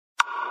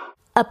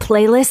a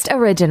playlist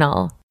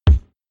original.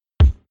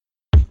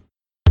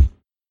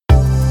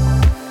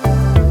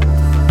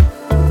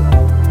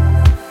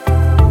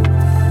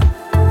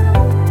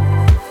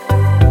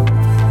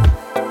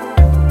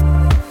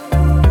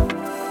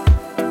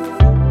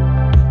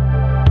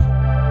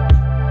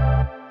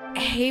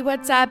 Hey,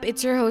 what's up?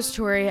 It's your host,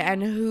 Tori,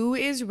 and who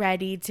is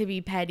ready to be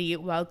petty?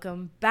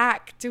 Welcome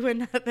back to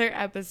another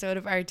episode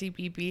of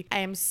RTPP. I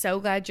am so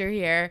glad you're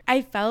here.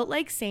 I felt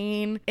like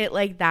saying it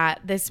like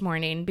that this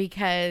morning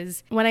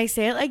because when I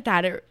say it like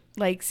that, it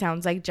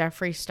sounds like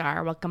Jeffree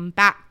Star. Welcome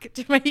back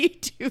to my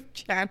YouTube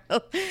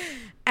channel.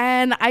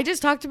 And I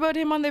just talked about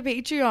him on the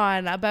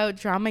Patreon about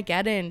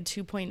Dramageddon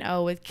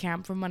 2.0 with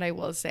Camp, from what I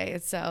will say.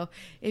 So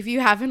if you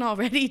haven't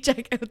already,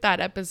 check out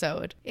that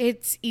episode.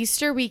 It's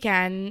Easter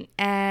weekend,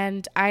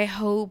 and I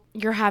hope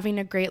you're having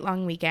a great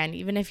long weekend.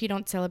 Even if you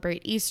don't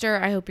celebrate Easter,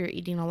 I hope you're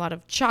eating a lot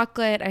of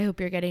chocolate. I hope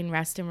you're getting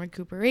rest and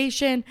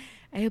recuperation.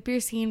 I hope you're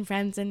seeing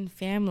friends and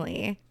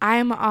family.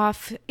 I'm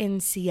off in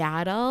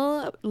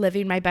Seattle,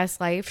 living my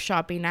best life,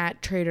 shopping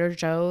at Trader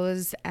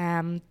Joe's,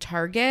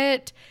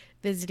 Target,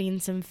 visiting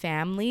some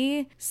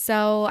family.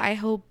 So I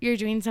hope you're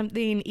doing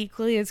something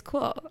equally as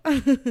cool.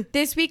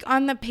 This week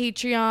on the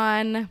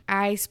Patreon,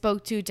 I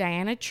spoke to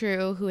Diana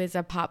True, who is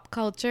a pop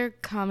culture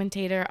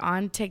commentator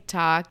on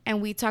TikTok,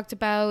 and we talked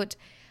about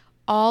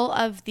all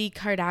of the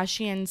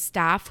Kardashian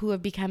staff who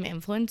have become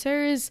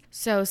influencers.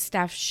 So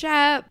Steph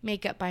Shep,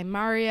 Makeup by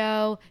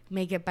Mario,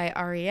 Makeup by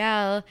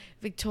Ariel,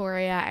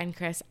 Victoria, and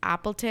Chris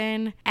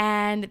Appleton.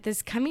 And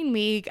this coming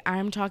week,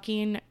 I'm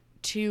talking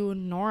to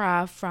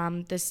Nora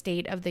from the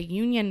State of the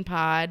Union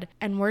pod,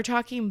 and we're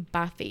talking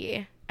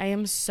Buffy. I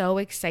am so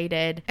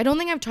excited. I don't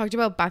think I've talked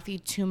about Buffy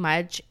too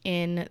much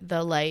in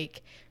the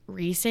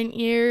recent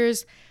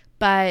years,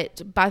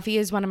 but Buffy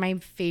is one of my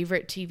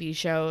favorite TV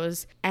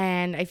shows,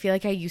 and I feel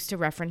like I used to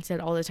reference it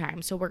all the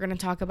time. So we're going to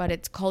talk about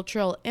its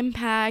cultural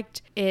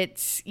impact,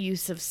 its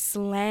use of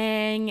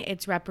slang,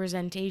 its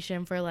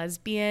representation for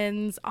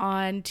lesbians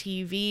on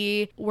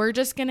TV. We're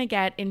just going to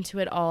get into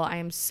it all. I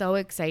am so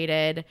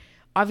excited.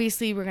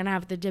 Obviously, we're going to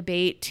have the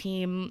debate,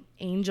 Team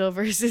Angel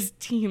versus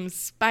Team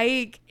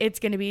Spike. It's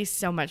going to be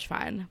so much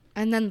fun.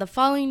 And then the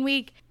following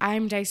week,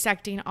 I'm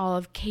dissecting all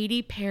of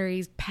Katy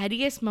Perry's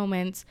pettiest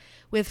moments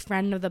with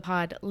friend of the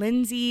pod,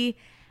 Lindsay.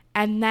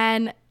 And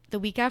then the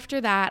week after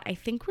that, I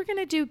think we're going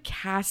to do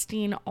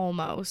casting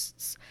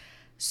almosts.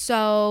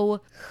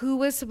 So who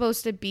was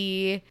supposed to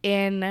be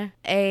in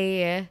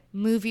a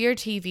movie or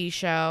TV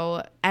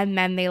show, and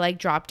then they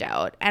dropped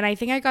out. And I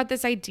think I got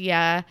this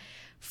idea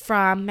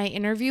from my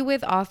interview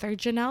with author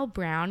Janelle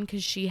Brown,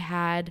 because she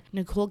had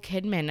Nicole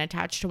Kidman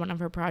attached to one of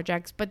her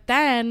projects. But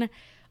then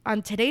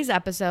on today's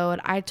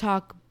episode, I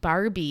talk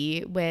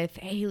Barbie with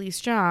Haley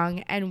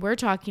Strong, and we're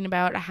talking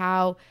about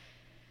how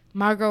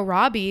Margot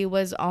Robbie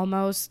was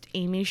almost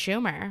Amy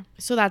Schumer.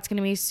 So that's going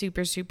to be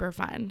super, super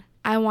fun.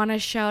 I want to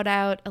shout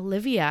out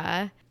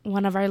Olivia,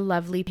 one of our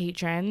lovely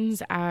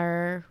patrons,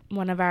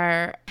 one of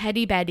our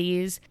petty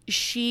betties.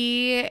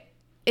 She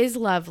is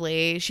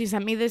lovely. She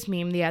sent me this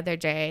meme the other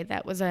day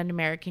that was an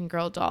American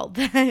Girl doll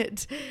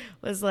that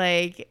was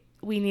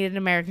we need an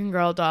American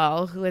Girl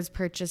doll who has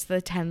purchased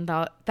the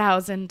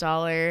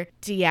 $10,000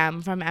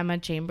 DM from Emma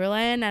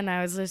Chamberlain. And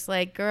I was just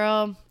like,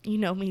 girl, you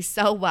know me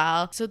so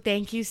well. So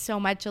thank you so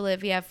much,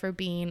 Olivia, for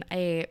being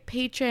a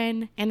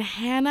patron. And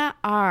Hannah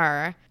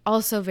R.,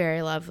 also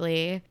very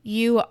lovely.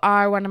 You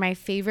are one of my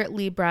favorite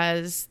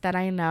Libras that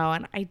I know,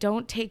 and I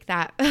don't take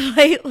that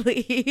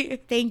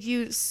lightly. Thank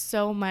you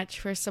so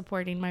much for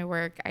supporting my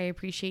work. I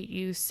appreciate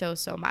you so,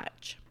 so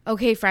much.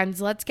 Okay,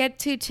 friends, let's get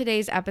to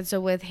today's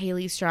episode with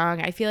Haley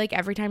Strong. I feel like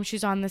every time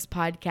she's on this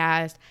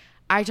podcast,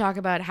 I talk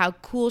about how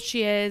cool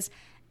she is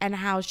and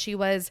how she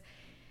was,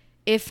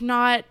 if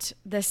not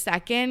the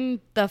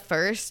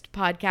first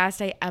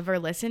podcast I ever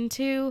listened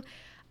to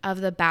of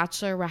the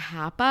Bachelor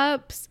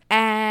wrap-ups.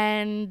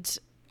 And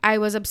I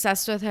was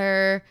obsessed with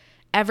her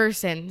ever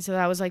since. So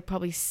that was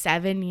probably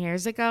 7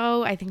 years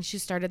ago. I think she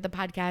started the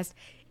podcast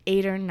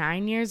 8 or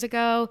 9 years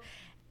ago.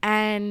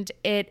 And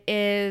it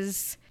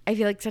is, I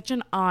feel like, such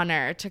an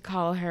honor to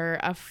call her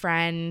a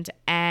friend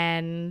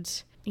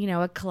and,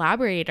 a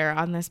collaborator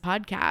on this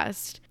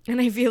podcast.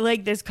 And I feel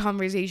like this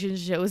conversation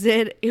shows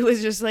it. It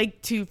was just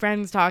two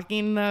friends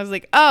talking, and I was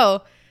like,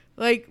 oh,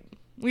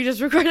 we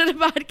just recorded a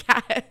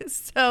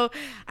podcast. So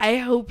I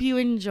hope you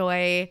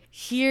enjoy.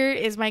 Here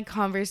is my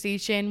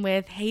conversation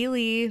with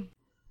Haley.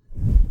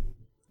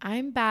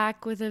 I'm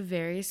back with a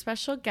very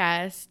special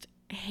guest,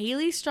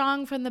 Haley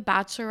Strong from the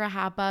Bachelor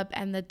wrap-up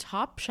and the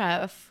Top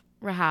Chef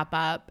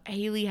wrap-up.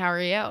 Haley, how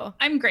are you?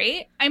 I'm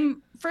great.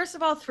 I'm, first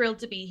of all, thrilled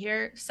to be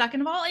here.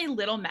 Second of all, a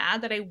little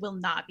mad that I will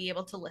not be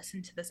able to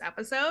listen to this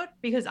episode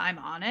because I'm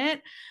on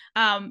it.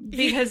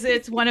 Because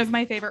it's one of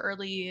my favorite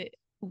early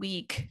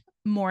week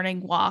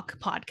morning walk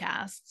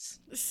podcasts.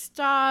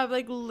 Stop,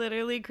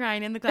 literally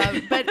crying in the club.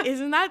 But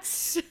isn't that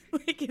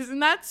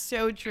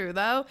so true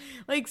though?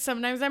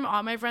 Sometimes I'm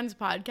on my friend's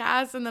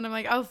podcast and then I'm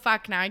like, oh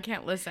fuck, now I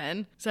can't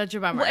listen. Such a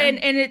bummer. Well, and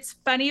it's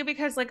funny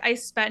because I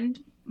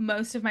spend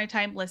most of my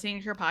time listening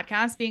to your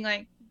podcast being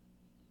like,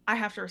 I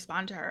have to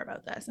respond to her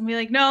about this and be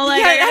like, no,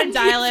 like I gotta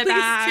dial it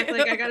back. Do.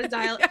 Like I gotta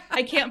dial it.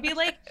 I can't be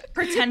like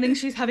pretending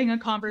she's having a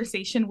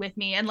conversation with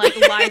me and like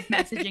live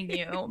messaging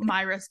you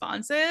my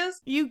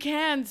responses. You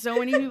can. So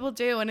many people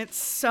do, and it's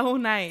so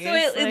nice. So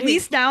at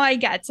least now I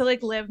get to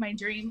like live my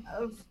dream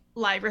of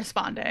live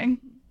responding.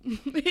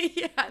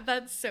 Yeah,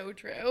 that's so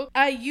true.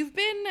 You've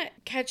been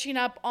catching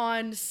up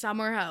on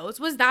Summer House.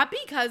 Was that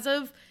because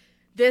of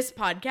this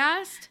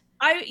podcast?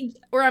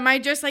 Or am I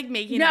just like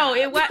making no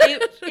it up?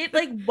 it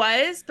like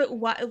was, but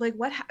what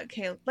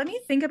okay, let me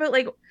think about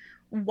like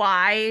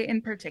why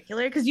in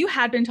particular, because you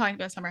had been talking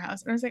about Summer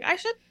House and I was like I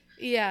should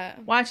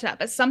watch that,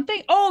 but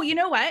something, oh, you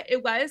know what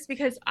it was,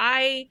 because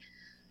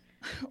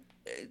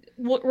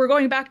we're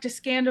going back to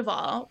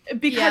Scandival.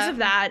 Because of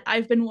that,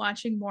 I've been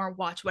watching more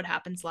Watch What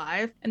Happens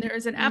Live. And there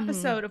is an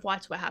episode of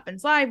Watch What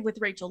Happens Live with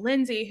Rachel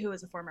Lindsay, who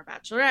is a former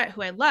Bachelorette,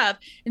 who I love.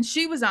 And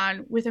she was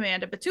on with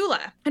Amanda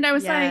Batula. And I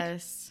was like,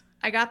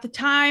 I got the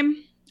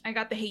time. I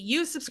got the Hey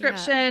You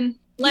subscription.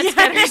 Let's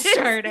get her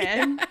started.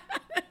 Yeah.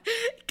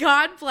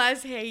 God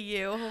bless Hey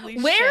You. Holy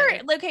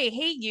shit. Like, hey,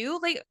 Hey You,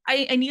 like,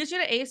 I need you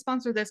to A,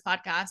 sponsor this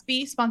podcast,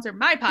 B, sponsor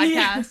my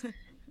podcast. Yeah.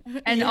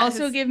 And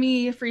also give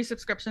me free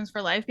subscriptions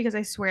for life, because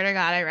I swear to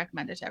God, I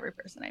recommend it to every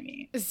person I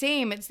meet.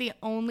 Same. It's the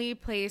only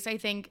place, I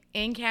think,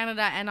 in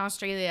Canada and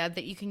Australia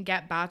that you can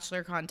get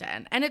Bachelor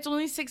content. And it's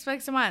only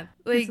 $6 a month.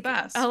 Like, it's the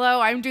best.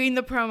 Hello, I'm doing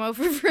the promo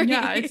for free.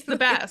 Yeah, it's the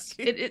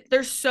best.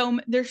 There's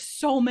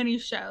so many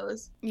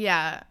shows.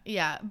 Yeah.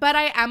 But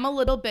I am a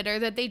little bitter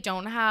that they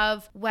don't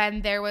have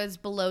when there was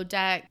Below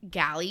Deck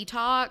Galley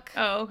Talk.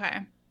 Oh, okay.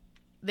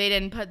 They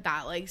didn't put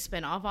that like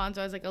spin-off on,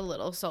 so I was like a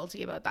little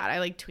salty about that. I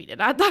like tweeted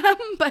at them,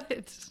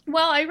 but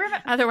I remember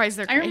otherwise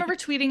they're great. I remember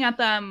tweeting at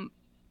them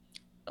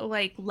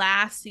like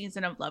last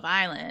season of Love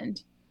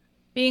Island,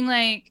 being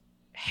like,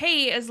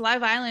 hey, is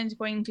Love Island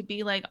going to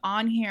be like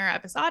on here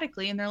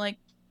episodically? And they're like,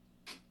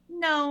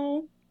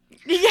 no.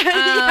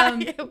 Yeah.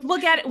 We'll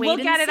get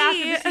it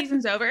after the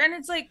season's over. And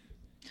it's like,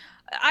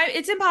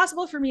 it's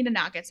impossible for me to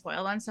not get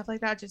spoiled on stuff like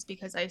that, just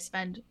because I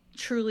spend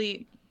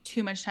truly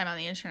too much time on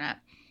the internet.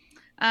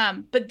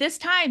 But this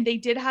time they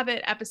did have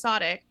it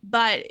episodic,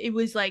 but it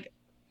was like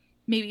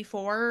maybe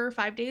 4 or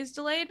 5 days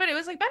delayed, but it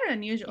was like better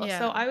than usual. Yeah.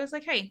 So I was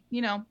like, hey,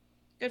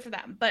 good for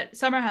them. But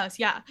Summer House,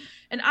 yeah.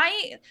 And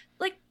I,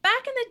 like,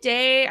 back in the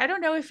day, I don't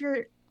know if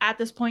you're at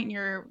this point in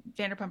your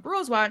Vanderpump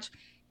Rules watch,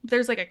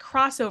 there's like a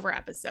crossover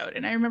episode.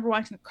 And I remember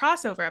watching the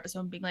crossover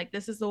episode and being like,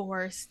 this is the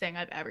worst thing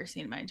I've ever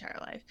seen in my entire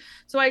life.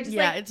 So I just,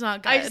 it's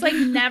not good. I just like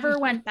never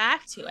went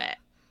back to it,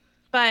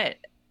 but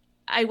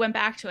I went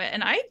back to it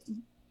and I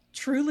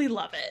truly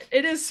love it.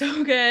 It is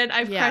so good.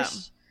 I've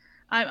crushed.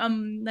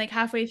 I'm like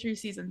halfway through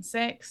season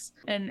 6,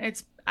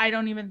 and I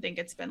don't even think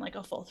it's been like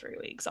a full 3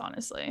 weeks,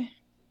 honestly.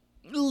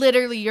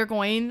 Literally, you're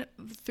going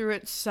through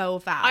it so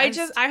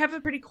fast. I have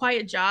a pretty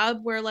quiet job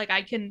where like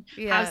I can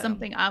have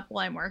something up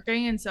while I'm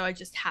working, and so I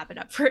just have it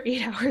up for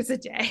 8 hours a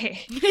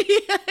day.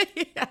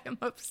 Yeah, I'm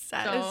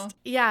obsessed.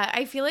 Yeah,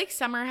 I feel like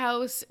Summer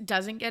House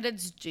doesn't get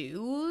its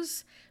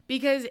dues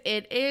because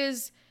it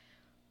is,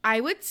 I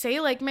would say,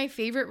 like my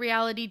favorite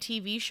reality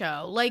TV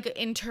show, like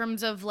in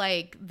terms of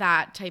like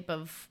that type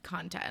of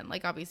content,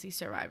 like obviously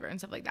Survivor and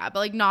stuff like that, but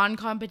like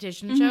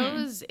non-competition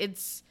shows,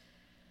 it's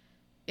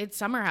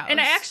Summer House. And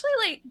I actually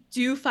like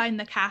do find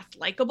the cast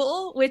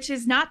likable, which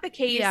is not the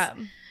case. Yeah.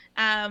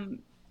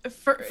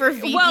 For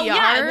VPR. Well,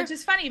 yeah, which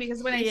is funny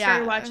because when I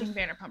started watching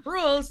Vanderpump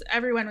Rules,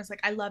 everyone was like,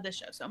 I love this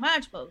show so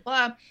much, blah,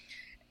 blah, blah.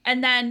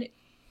 And then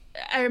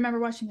I remember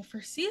watching the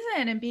first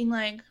season and being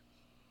like,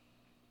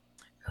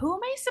 who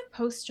am I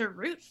supposed to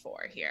root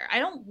for here? I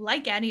don't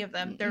like any of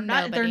them. They're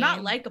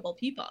not likable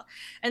people.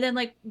 And then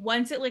like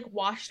once it like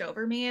washed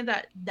over me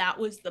that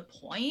was the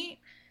point,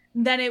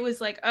 then it was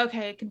like,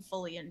 okay, I can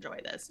fully enjoy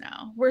this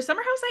now. Where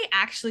Summer House, I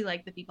actually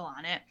like the people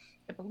on it.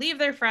 I believe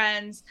they're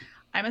friends.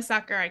 I'm a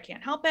sucker. I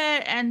can't help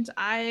it. And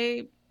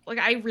I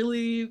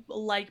really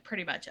like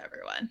pretty much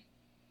everyone.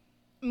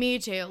 Me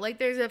too. Like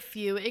there's a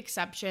few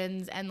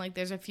exceptions and like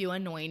there's a few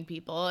annoying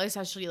people,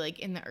 especially like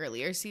in the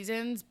earlier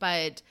seasons,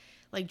 but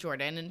like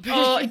Jordan and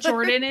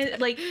Jordan is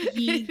like,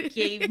 he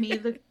gave me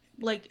the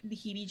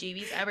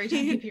heebie-jeebies every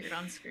time he appeared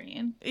on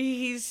screen.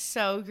 He's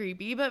so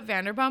creepy. But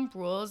Vanderpump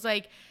Rules,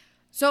 like,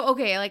 so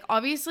okay, like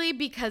obviously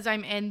because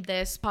I'm in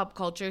this pop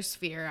culture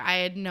sphere, I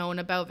had known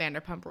about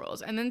Vanderpump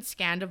Rules, and then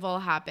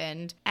Scandival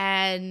happened,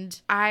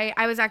 and I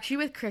was actually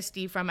with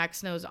Christy from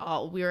X Knows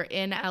All. We were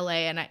in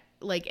LA, and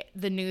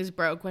the news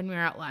broke when we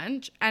were at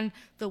lunch, and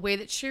the way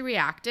that she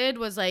reacted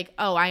was like,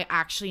 oh, I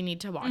actually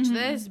need to watch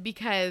this,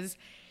 because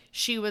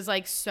she was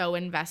like so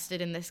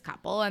invested in this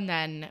couple. And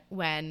then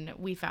when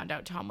we found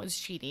out Tom was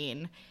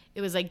cheating,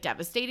 it was like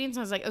devastating. So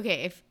I was like,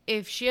 okay,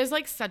 if she has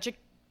like such a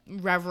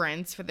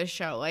reverence for the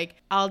show, like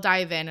I'll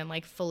dive in and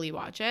like fully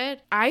watch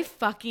it. I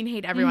fucking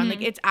hate everyone.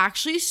 Like it's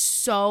actually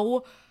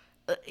so,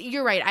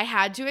 you're right. I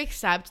had to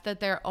accept that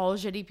they're all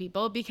shitty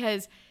people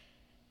because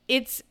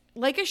it's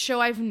like a show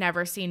I've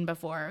never seen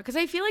before. Because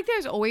I feel like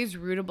there's always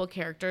rootable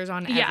characters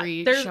on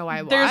every show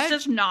I watch. There's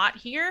just not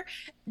here.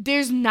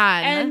 There's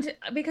none. And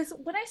because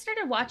when I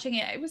started watching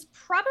it, it was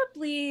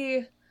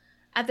probably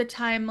at the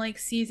time like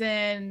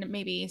season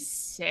maybe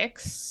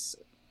 6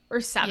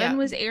 or 7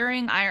 was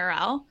airing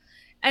IRL.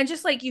 And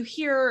just like you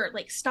hear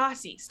like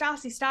Stassi.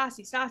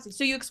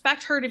 So you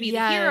expect her to be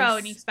the hero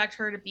and you expect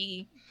her to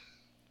be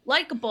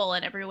likable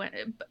and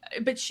everyone.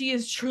 But she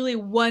is truly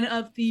one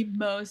of the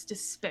most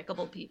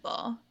despicable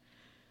people.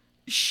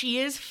 She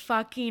is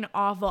fucking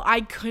awful.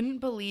 I couldn't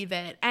believe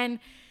it. And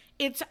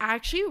it's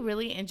actually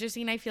really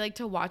interesting, I feel like,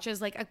 to watch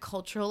as like a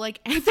cultural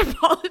like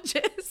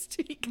anthropologist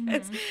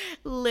because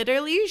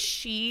literally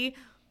she,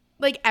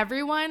 like,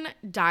 everyone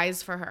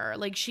dies for her.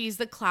 Like, she's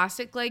the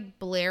classic like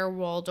Blair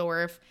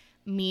Waldorf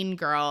mean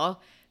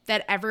girl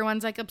that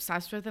everyone's like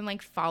obsessed with and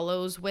like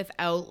follows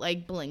without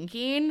like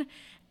blinking.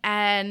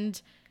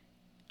 And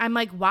I'm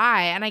like,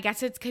 why? And I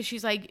guess it's because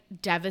she's like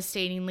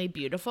devastatingly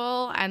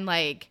beautiful and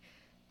like,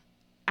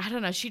 I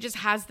don't know, she just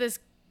has this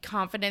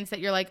confidence that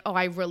you're like, oh,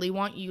 I really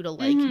want you to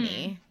like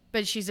me.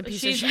 But she's a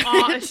piece of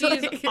shit.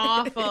 She's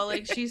awful.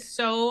 Like, she's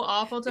so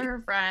awful to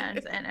her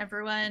friends and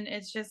everyone.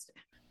 It's just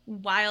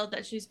wild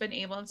that she's been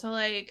able to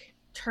like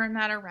turn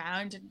that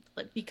around and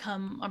like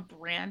become a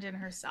brand in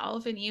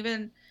herself. And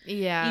even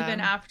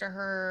after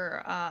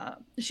her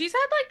she's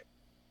had like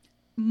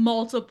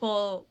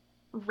multiple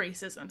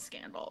racism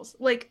scandals.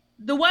 Like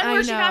the one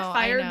where she got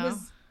fired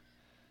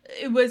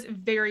was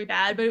very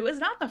bad, but it was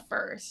not the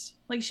first.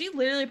 Like, she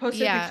literally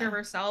posted a picture of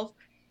herself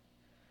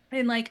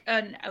in like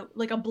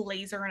a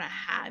blazer and a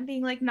hat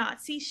being like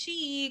Nazi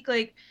chic,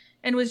 like,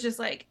 and was just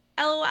like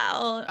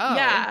LOL.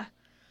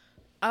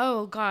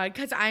 Oh god,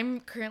 because I'm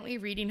currently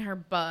reading her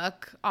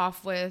book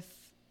Off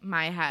With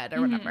My Head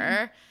or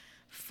whatever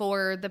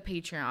for the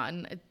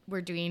Patreon.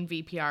 We're doing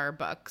VPR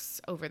books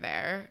over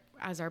there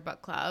as our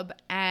book club,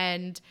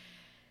 and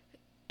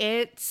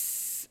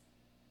it's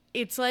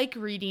like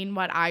reading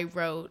what I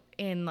wrote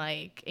in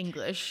like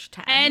English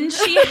 10. And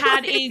she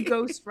had a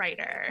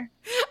ghostwriter.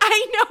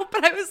 I know,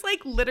 but I was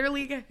like,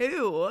 literally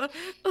who?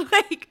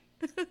 Like,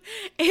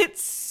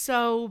 it's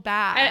so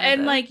bad.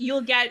 And like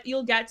you'll get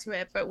to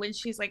it, but when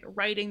she's like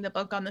writing the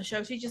book on the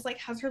show, she just like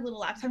has her little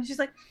laptop and she's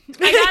like,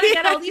 I gotta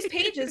get all these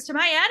pages to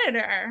my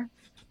editor.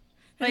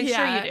 Like,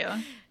 sure you do.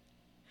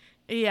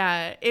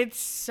 Yeah, it's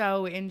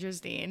so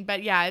interesting.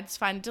 But yeah, it's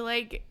fun to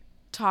like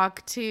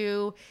talk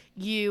to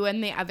you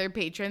and the other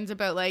patrons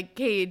about like,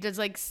 hey, does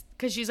like,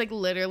 because she's like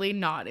literally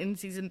not in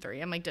season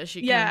 3. I'm like, does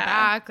she come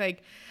back?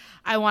 Like,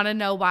 I want to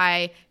know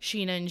why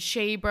Sheena and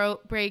Shay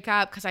break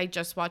up because I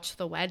just watched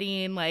The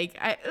Wedding. Like,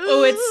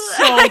 it's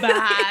so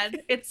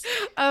bad. It's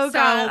so god,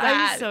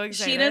 bad. I'm so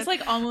excited. Sheena's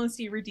like almost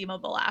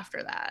irredeemable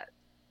after that.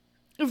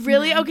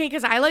 Really? Okay,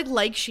 because I like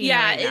Sheena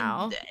right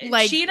now.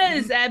 Like, Sheena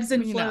is ebbs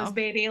and flows,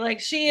 baby. Like,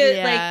 she is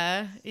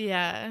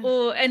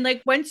Oh, and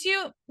like once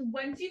you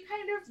kind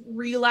of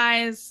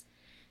realize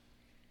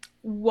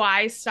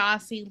why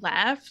Stassi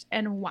left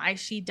and why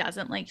she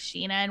doesn't like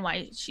Sheena and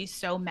why she's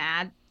so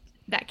mad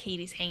that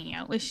Katie's hanging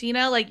out with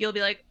Sheena, like, you'll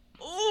be like,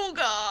 oh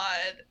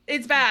god,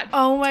 it's bad.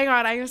 Oh my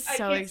god, I'm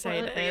so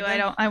excited.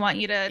 I want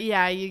you to.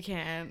 Yeah, you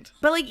can't.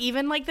 But like,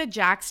 even like the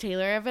Jax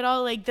Taylor of it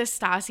all, like the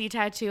Stassi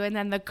tattoo and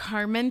then the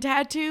Carmen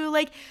tattoo,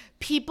 like,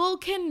 people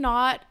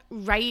cannot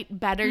write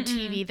better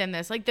TV than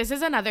this. Like, this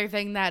is another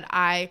thing that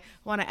I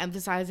want to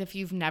emphasize. If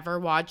you've never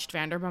watched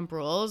Vanderpump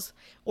Rules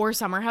or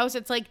Summer House,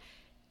 it's like,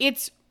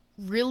 it's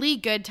really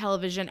good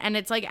television and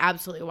it's like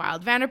absolutely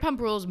wild. Vanderpump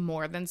Rules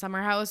more than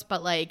Summer House,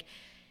 but like,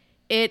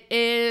 it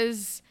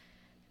is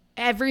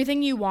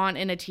everything you want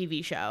in a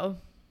TV show.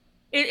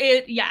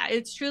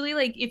 It's truly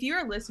like, if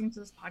you're listening to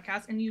this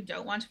podcast and you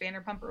don't watch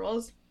Vanderpump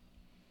Rules,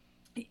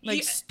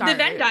 like, the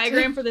Venn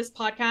diagram for this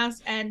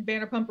podcast and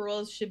Vanderpump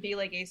Rules should be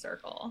like a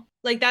circle.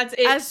 Like, that's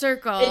it. A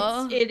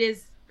circle. It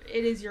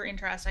is your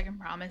interest. I can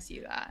promise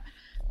you that.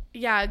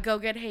 Yeah, go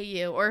get Hey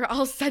You, or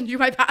I'll send you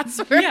my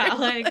password.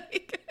 Yeah,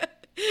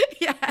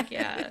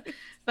 yeah.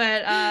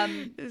 But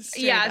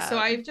so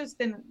I've just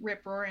been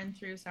rip roaring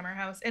through Summer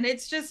House, and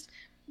it's just,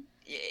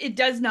 it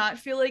does not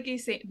feel like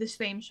the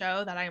same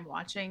show that I'm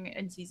watching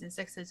in season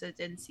 6 as it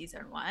did in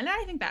season 1. And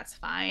I think that's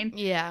fine.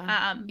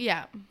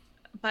 Yeah.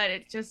 But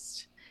it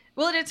just,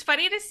 well, it's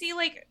funny to see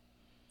like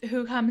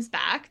who comes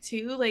back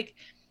too. Like,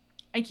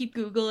 I keep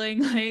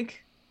Googling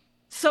like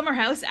Summer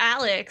House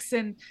Alex,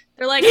 and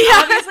they're like,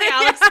 obviously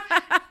Alex,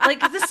 like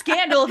the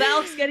scandal of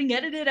Alex getting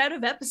edited out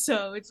of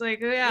episodes.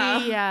 Like,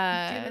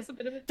 yeah.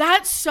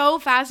 That's so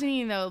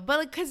fascinating though. But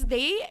like, because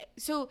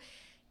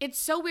it's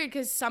so weird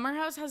because Summer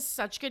House has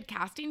such good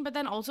casting, but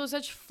then also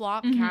such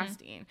flop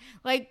casting.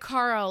 Like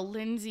Carl,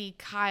 Lindsay,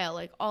 Kyle,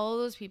 like all of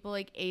those people,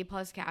 like A+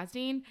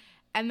 casting.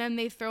 And then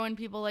they throw in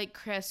people like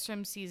Chris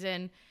from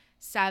season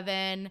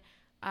 7,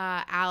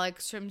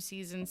 Alex from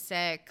season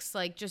 6,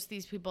 like just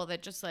these people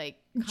that just like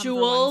come Jules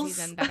for one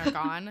season then are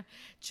gone.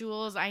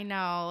 Jules, I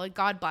know, like,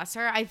 God bless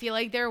her. I feel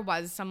like there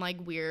was some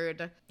like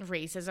weird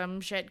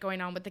racism shit going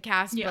on with the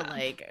cast, but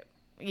like,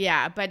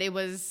 yeah, but it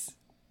was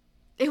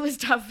It was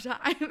tough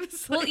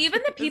times. Well, Like,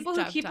 even the it was people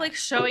who tough keep like times.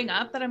 showing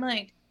up that I'm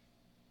like,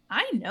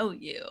 I know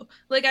you.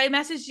 Like I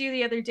messaged you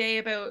the other day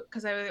about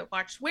because I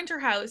watched Winter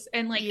House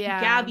and like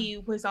Yeah.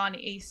 Gabby was on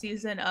a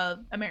season of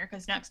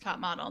America's Next Top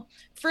Model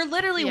for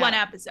literally one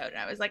Yeah. episode. And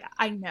I was like,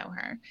 I know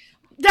her.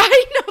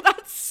 I know,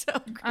 that's so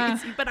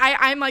crazy. But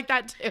I'm like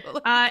that too.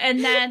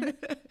 And then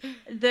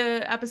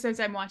the episodes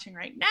I'm watching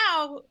right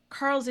now,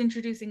 Carl's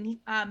introducing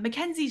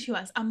Mackenzie to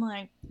us. I'm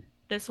like,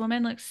 this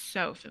woman looks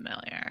so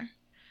familiar.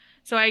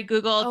 So I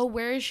Googled Oh,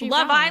 where is she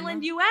Love from?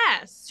 Island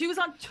US. She was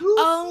on 2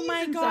 Oh my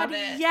seasons God, of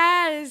it.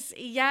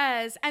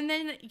 yes. And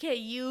then, okay,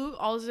 you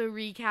also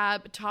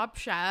recap Top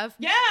Chef.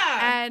 Yeah.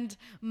 And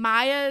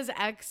Maya's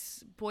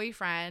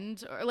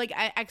ex-boyfriend, or like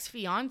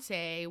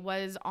ex-fiance,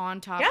 was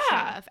on Top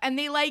Chef. And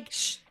they like...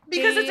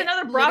 Because they it's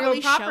another Bravo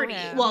literally show property.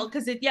 him. Well,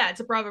 because it's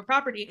a Bravo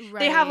property.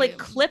 They have like Right.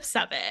 clips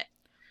of it,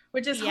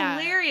 which is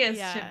hilarious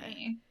to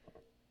me.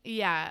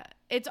 Yeah,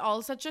 it's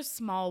all such a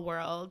small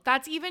world.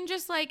 That's even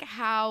just like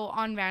how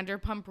on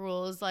Vanderpump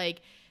Rules,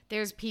 like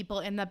there's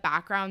people in the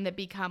background that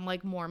become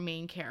like more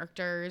main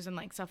characters and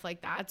like stuff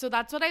like that. So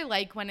that's what I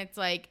like when it's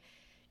like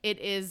it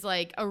is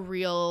like a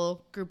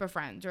real group of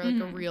friends or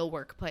like a real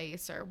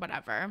workplace or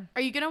whatever.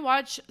 Are you gonna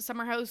watch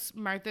Summer House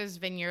Martha's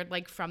Vineyard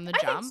like from the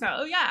jump? I think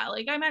so. Yeah,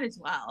 like I might as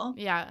well.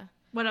 Yeah.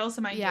 What else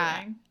am I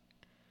doing?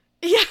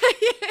 Yeah.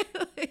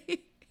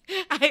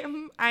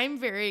 I'm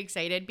very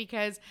excited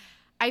because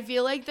I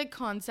feel like the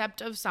concept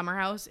of Summer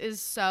House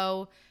is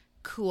so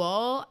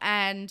cool,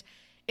 and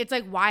it's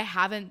like, why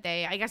haven't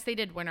they? I guess they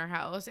did Winter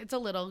House. It's a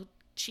little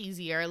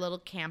cheesier, a little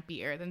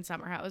campier than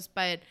Summer House,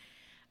 but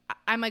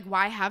I'm like,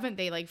 why haven't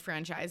they like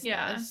franchised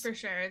this? For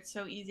sure. It's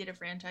so easy to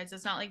franchise.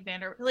 It's not like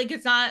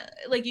it's not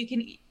like you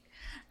can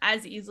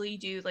as easily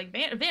do like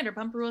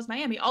Vanderpump Rules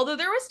Miami. Although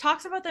there was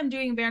talks about them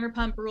doing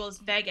Vanderpump Rules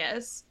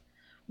Vegas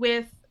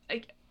with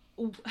like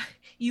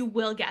you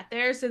will get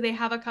there. So they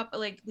have a couple,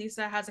 like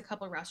Lisa has a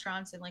couple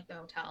restaurants in like the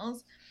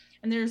hotels,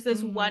 and there's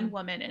this one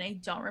woman, and I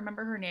don't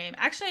remember her name.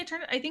 Actually,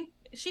 I think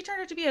she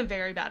turned out to be a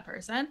very bad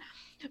person,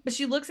 but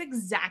she looks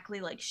exactly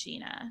like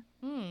Sheena.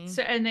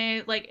 So, and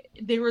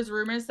there was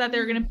rumors that they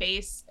were gonna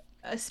base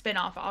a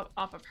spin-off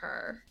off of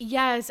her.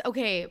 Yes.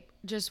 Okay.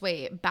 Just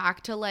wait.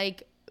 Back to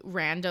like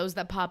randos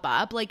that pop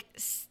up, like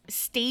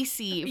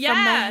Stacy from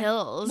the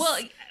Hills.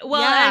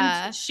 Well,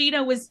 and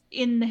Sheena was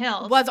in the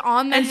Hills. Was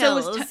on the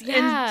Hills.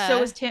 And so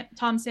was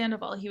Tom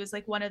Sandoval. He was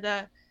like one of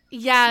the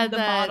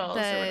models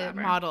or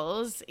whatever.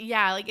 Models.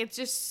 Yeah, like it's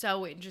just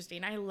so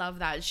interesting. I love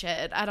that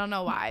shit. I don't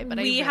know why, but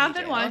we I really have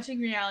been do. watching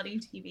reality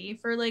TV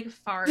for like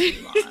far too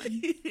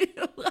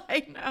long.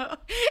 I know.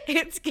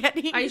 It's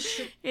getting. I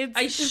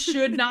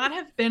should not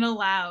have been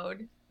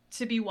allowed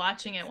to be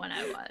watching it when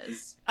I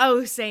was.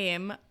 Oh,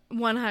 same.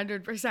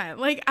 100%.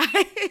 Like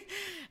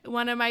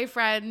one of my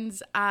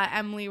friends,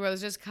 Emily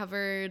Rose, just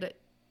covered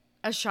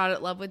A Shot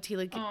at Love with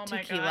Tequila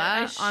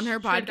on her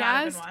podcast.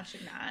 I've been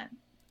watching that.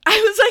 I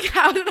was like,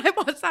 how did I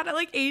watch that at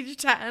like age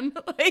 10?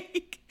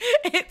 Like,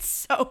 it's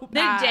so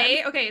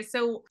bad.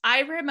 So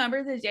I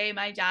remember the day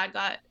my dad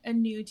got a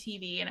new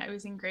TV and I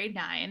was in grade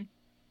 9,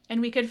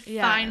 and we could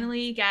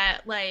finally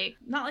get like,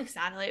 not like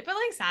satellite, but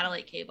like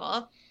satellite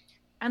cable.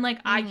 And like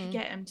I could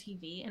get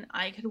MTV and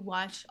I could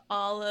watch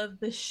all of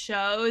the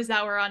shows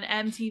that were on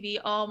MTV.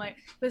 It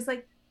was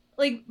like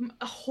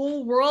a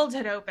whole world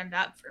had opened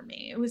up for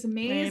me. It was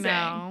amazing.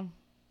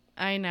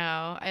 I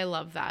know. I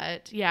love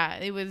that. Yeah,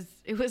 it was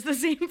the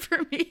same for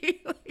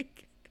me.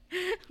 Like,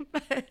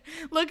 but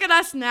look at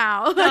us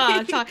now.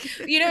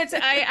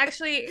 I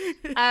actually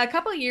a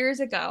couple years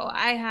ago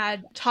I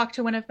had talked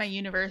to one of my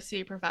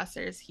university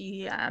professors.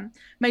 He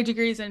my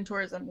degree's in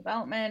tourism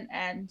development,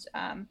 and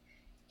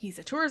he's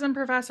a tourism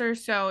professor.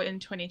 So in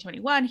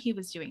 2021, he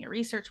was doing a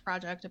research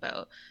project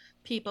about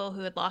people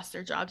who had lost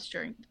their jobs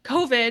during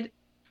COVID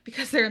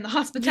because they're in the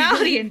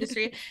hospitality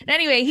industry. And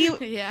anyway,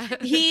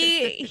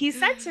 he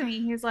said to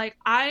me, he's like,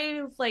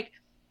 I've like,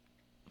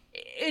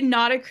 in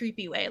not a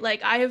creepy way,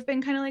 like I have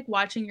been kind of like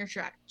watching your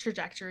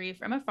trajectory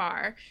from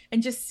afar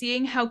and just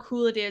seeing how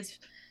cool it is.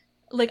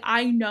 Like,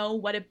 I know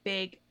what a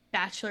big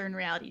Bachelor in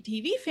reality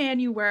TV fan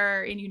you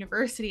were in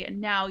university,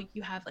 and now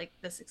you have like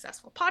the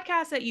successful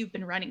podcast that you've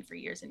been running for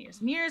years and years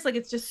and years. Like,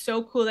 it's just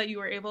so cool that you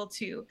were able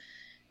to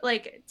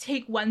like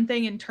take one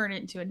thing and turn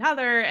it into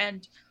another,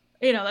 and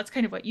that's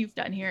kind of what you've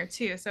done here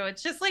too. So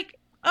it's just like,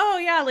 oh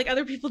yeah, like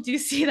other people do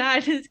see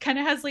that. It kind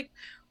of has like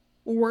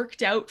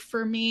worked out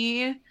for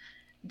me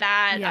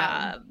that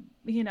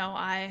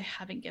I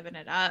haven't given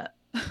it up.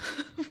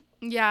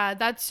 Yeah,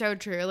 that's so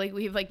true. Like,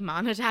 we've like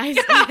monetized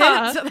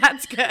it, so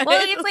that's good. Well,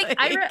 it's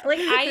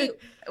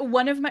like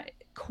one of my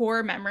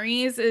core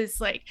memories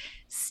is like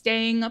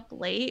staying up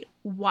late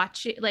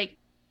watching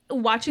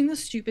the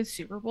stupid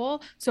Super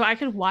Bowl so I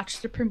could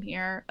watch the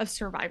premiere of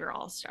Survivor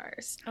All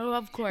Stars. Oh,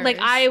 of course. Like,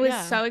 I was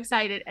so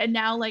excited, and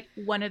now like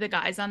one of the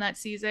guys on that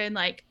season,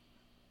 like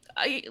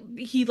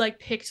he like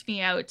picked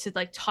me out to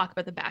like talk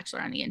about The Bachelor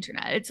on the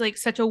internet. It's like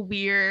such a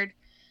weird,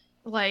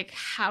 like,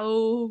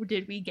 how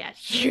did we get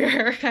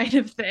here kind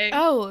of thing.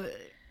 Oh,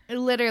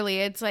 literally,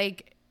 it's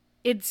like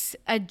it's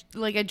a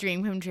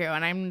dream come true,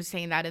 and I'm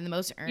saying that in the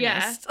most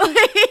Yeah. earnest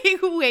like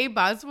way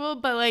possible,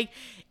 but like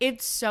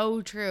it's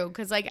so true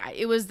because like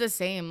it was the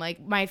same.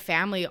 Like my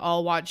family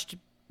all watched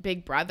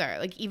Big Brother,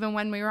 like even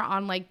when we were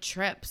on like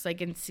trips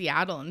like in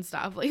Seattle and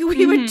stuff, like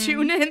we would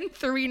tune in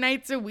 3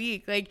 nights a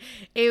week. Like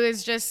it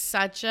was just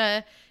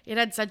it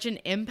had such an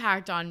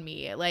impact on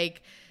me.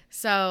 Like,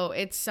 so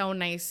it's so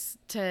nice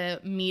to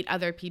meet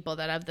other people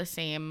that have the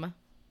same,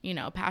 you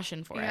know,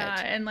 passion for it.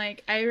 Yeah, and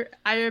like I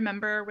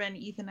remember when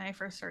Ethan and I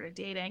first started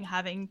dating,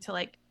 having to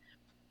like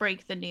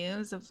break the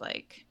news of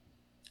like,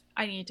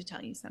 I need to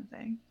tell you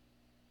something.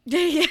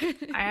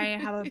 I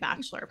have a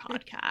Bachelor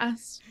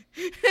podcast.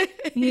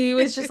 He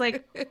was just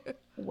like,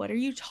 what are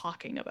you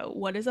talking about?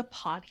 What is a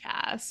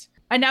podcast?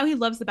 And now he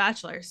loves The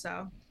Bachelor,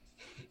 so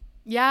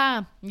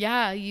yeah,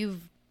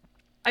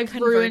 I've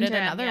converted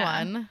another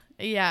one.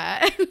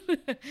 Yeah.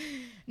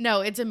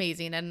 No, it's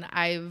amazing, and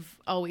I've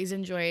always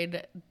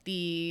enjoyed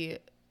the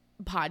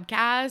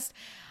podcast.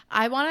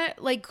 I want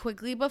to like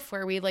quickly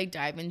before we like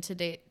dive into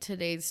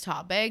today's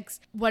topics,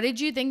 what did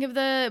you think of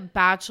the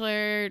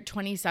Bachelor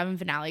 27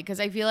 finale? Because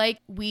I feel like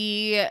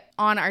we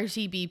on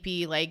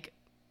RTBP, like,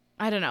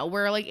 I don't know,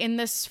 we're like in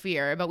this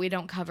sphere, but we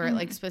don't cover it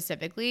like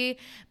specifically.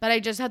 But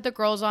I just had the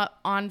girls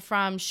on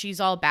from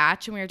She's All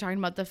Batch, and we were talking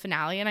about the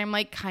finale, and I'm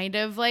like kind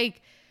of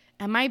like,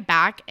 am I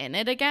back in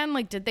it again?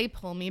 Like, did they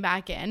pull me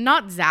back in?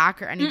 Not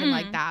Zach or anything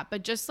like that,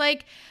 but just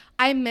like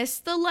I miss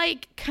the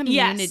like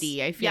community.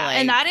 Yes. I feel like,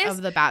 and that is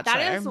of The Bachelor.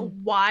 That is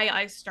why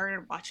I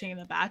started watching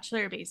The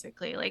Bachelor.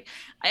 Basically, like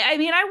I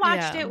mean, I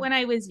watched it when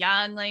I was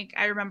young. Like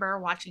I remember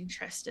watching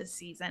Trista's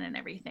season and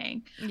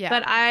everything. Yeah,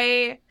 but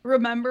I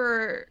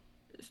remember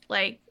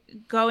like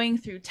going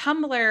through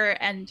Tumblr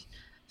and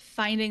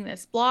finding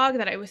this blog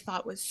that I always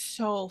thought was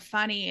so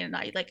funny, and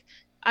I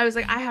was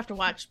like, I have to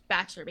watch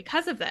Bachelor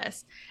because of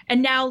this.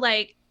 And now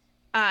like,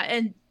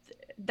 and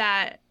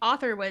that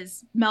author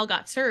was Mel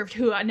Got Served,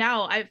 who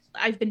now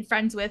I've been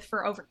friends with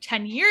for over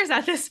 10 years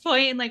at this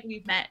point. And like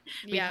we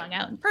hung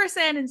out in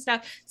person and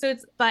stuff. So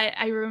but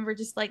I remember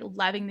just like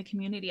loving the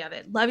community of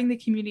it, loving the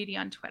community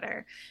on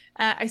Twitter.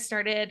 I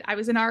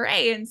was an RA,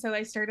 and so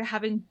I started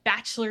having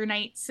Bachelor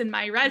nights in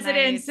my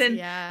residence. And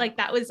like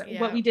that was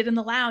what we did in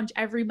the lounge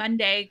every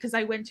Monday, because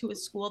I went to a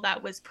school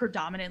that was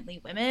predominantly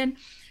women.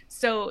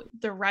 So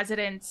the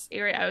residence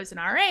area I was an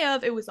RA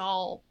of, it was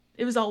all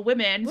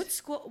women. What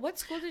school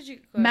did you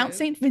go Mount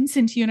St.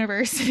 Vincent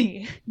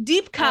University.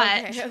 Deep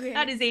cut. Okay.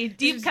 That is a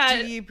deep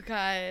cut. Deep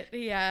cut.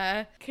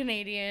 Yeah.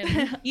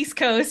 Canadian. East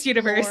Coast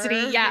University.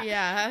 Lore.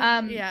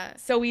 Yeah.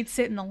 So we'd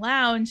sit in the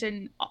lounge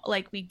and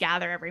like we'd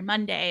gather every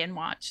Monday and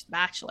watch The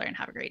Bachelor and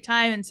have a great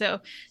time. And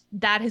so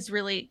that has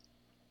really,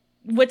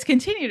 what's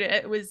continued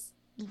it was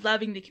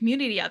loving the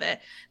community of it.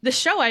 The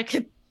show I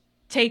could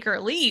take or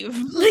leave.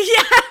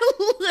 Yeah.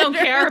 Don't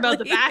care about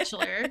The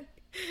Bachelor.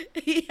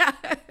 Yeah.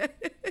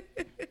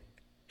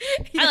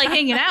 I like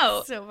hanging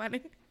out. So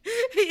funny.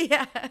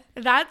 Yeah.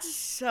 That's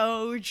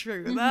so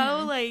true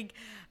though. Like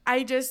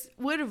I just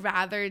would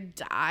rather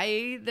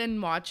die than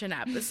watch an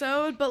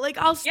episode, but like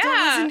I'll still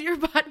listen to your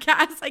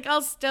podcast. Like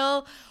I'll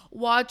still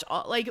watch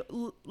all, like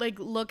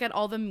look at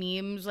all the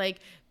memes, like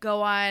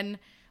go on,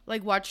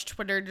 like watch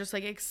Twitter just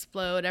like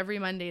explode every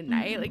Monday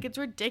night. Like it's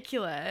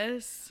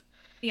ridiculous.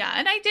 Yeah,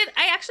 and I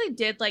actually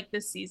did like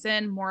this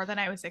season more than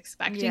I was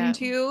expecting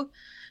to.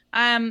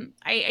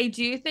 I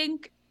do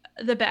think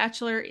The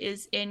Bachelor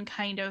is in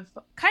kind of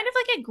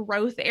like a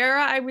growth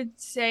era, I would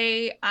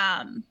say.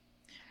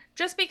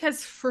 Just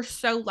because for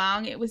so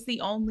long it was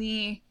the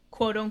only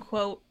quote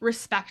unquote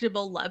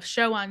respectable love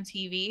show on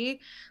TV.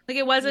 Like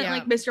it wasn't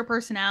like Mr.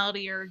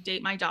 Personality or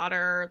Date My Daughter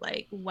or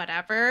like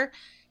whatever.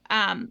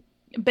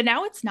 But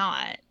now it's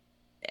not.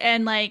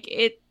 And like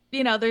it,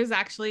 you know, there's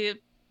actually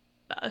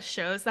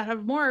shows that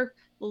have more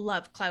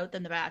love clout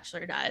than The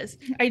Bachelor does.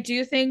 I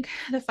do think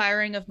the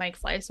firing of Mike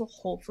Fleiss will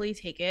hopefully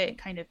take it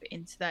kind of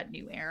into that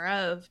new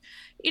era of,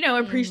 you know,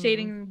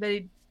 appreciating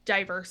the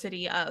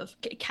diversity of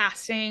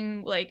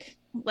casting. Like,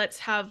 let's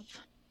have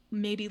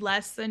maybe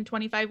less than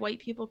 25 white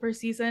people per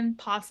season,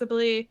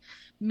 possibly.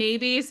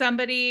 Maybe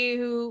somebody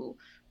who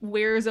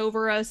wears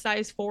over a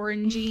size 4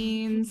 in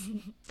jeans,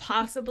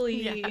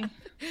 possibly.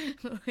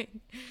 Like,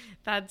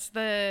 that's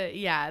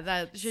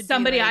that should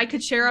somebody be, like, I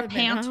could share a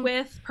pant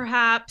with,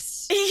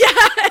 perhaps.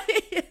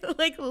 Yeah.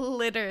 Like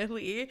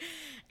literally.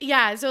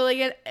 Yeah, so like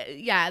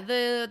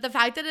the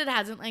fact that it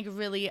hasn't like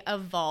really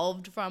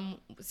evolved from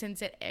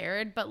since it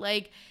aired, but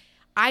like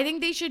I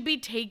think they should be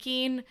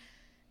taking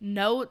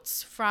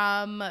notes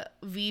from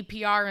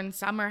VPR and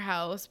Summer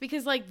House,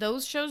 because like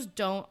those shows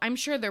I'm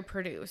sure they're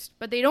produced,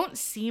 but they don't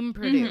seem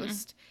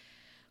produced.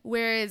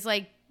 Whereas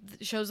like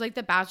shows like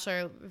The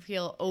Bachelor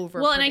feel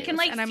overproduced. Well, and I can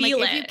like feel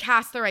it. If you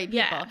cast the right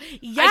people.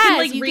 Yeah. I can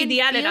like read the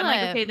edit. I'm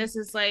like, okay, this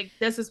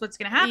is what's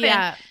gonna happen.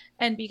 Yeah.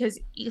 And because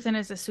Ethan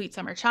is a sweet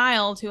summer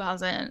child who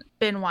hasn't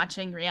been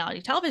watching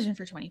reality television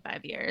for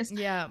 25 years.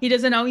 Yeah. He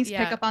doesn't always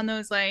pick up on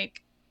those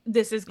like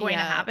this is going to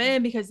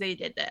happen because they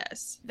did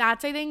this.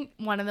 That's, I think,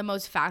 one of the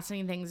most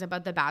fascinating things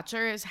about The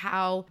Bachelor is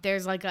how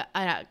there's like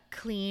a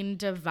clean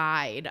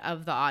divide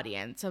of the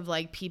audience of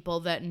like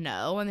people that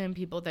know and then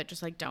people that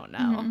just like don't know.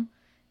 Mm-hmm.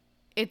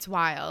 It's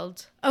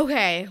wild.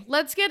 Okay,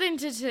 let's get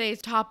into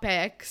today's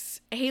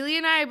topics. Haley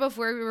and I,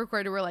 before we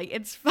recorded, were like,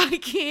 it's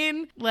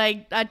fucking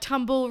like a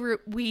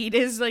tumbleweed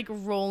is like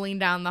rolling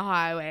down the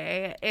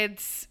highway.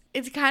 It's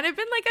kind of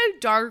been like a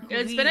dark week.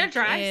 It's been a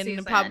dry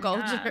season. Pop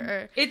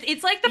culture. Yeah.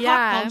 It's like the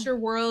pop culture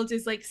world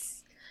is like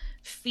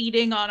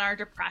feeding on our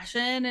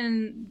depression,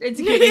 and it's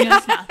giving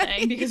us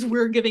nothing because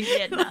we're giving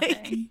it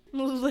nothing.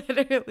 Like,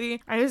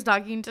 literally, I was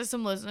talking to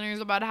some listeners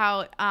about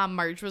how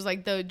March was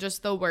like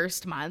the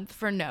worst month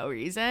for no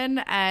reason,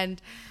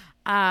 and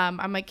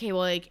I'm like, okay,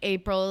 well, like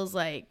April's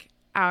like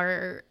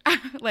our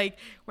like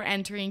we're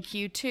entering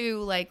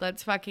Q2, like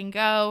let's fucking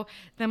go.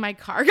 Then my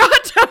car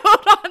got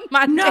towed on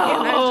Monday,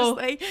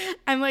 and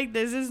I'm like,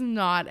 this is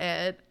not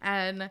it.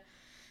 And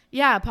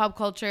yeah, pop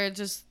culture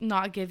just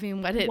not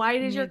giving what it. Why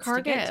did your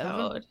car get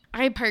towed?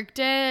 I parked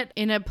it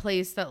in a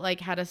place that like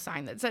had a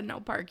sign that said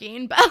no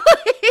parking, but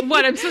like,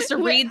 what, I'm supposed to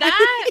read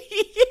that?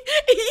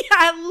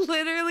 Yeah,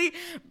 literally.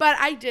 But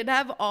I did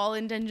have all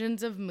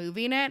intentions of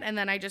moving it, and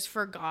then I just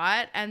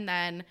forgot, and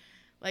then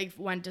like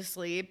went to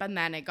sleep, and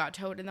then it got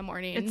towed in the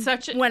morning. It's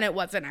when it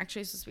wasn't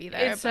actually supposed to be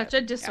there. It's such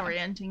a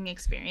disorienting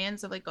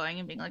experience of like going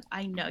and being like,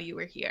 I know you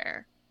were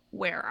here.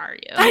 Where are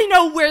you? I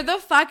know, where the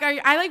fuck are you?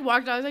 I like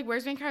walked out, I was like,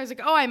 where's my car? I was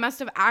like, oh, I must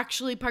have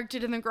actually parked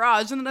it in the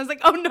garage. And then I was like,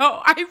 oh no,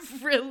 I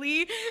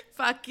really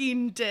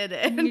fucking did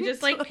it. And you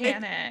just like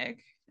panic.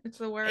 It's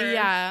the worst.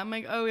 Yeah, I'm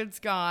like, oh, it's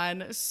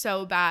gone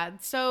so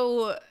bad.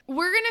 So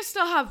we're gonna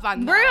still have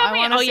fun though. I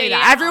want to say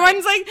that. Yeah.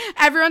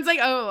 Everyone's like,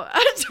 oh,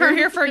 we're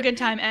here for a good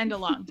time and a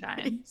long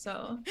time.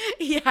 So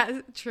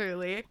yeah,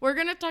 truly. We're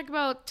gonna talk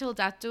about Till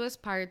Death Do Us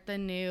Part, the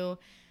new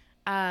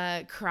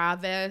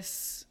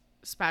Kravis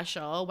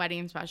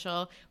wedding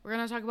special. We're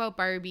gonna talk about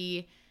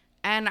Barbie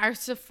and our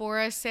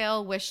Sephora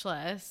sale wish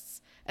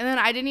lists. And then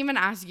I didn't even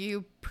ask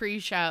you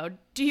pre-show,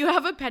 do you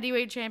have a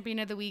Pettyweight champion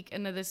of the week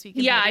into this week?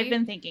 Yeah, I've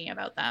been thinking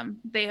about them.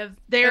 They're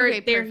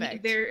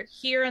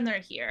here and they're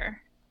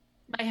here.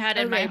 My head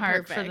and my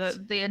heart perfect.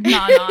 For the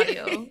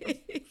non-audio,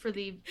 for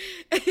the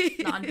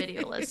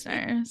non-video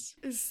listeners.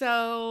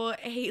 So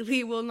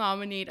Haley will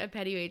nominate a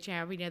Pettyweight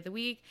champion of the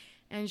week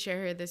and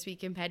share her this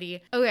week in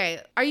Petty.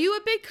 Okay, are you a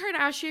big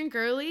Kardashian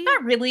girly?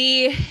 Not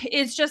really.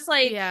 It's just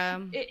like,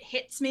 it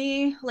hits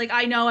me. Like,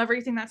 I know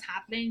everything that's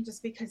happening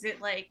just because it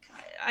like,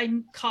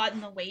 I'm caught in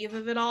the wave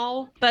of it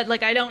all. But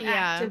like, I don't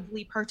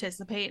actively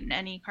participate in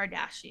any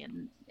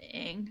Kardashian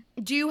thing.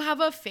 Do you have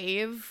a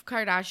fave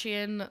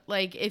Kardashian,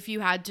 like, if you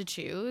had to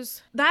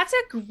choose? That's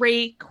a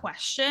great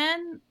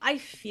question. I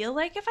feel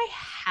like if I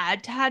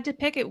had to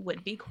pick, it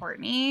would be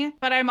Kourtney.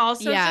 But I'm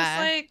also just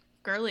like,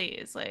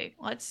 girlies, like,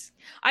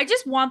 I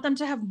just want them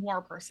to have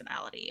more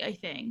personality. I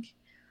think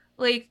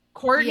like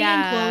Kourtney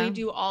and Khloe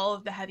do all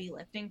of the heavy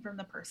lifting from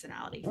the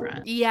personality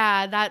front.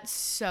 Yeah, that's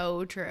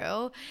so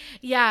true.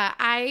 Yeah,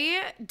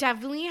 I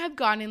definitely have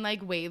gone in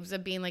like waves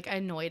of being like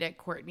annoyed at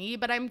Kourtney,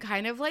 but I'm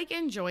kind of like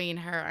enjoying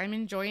her. I'm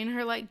enjoying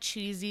her like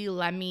cheesy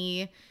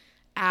Lemmy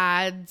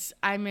ads.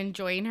 I'm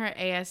enjoying her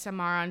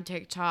ASMR on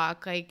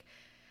TikTok. Like,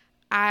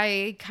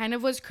 I kind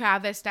of was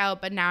Kravised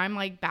out, but now I'm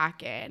like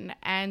back in.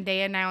 And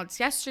they announced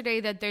yesterday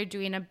that they're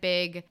doing a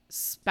big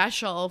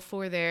special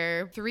for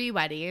their 3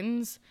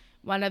 weddings.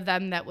 One of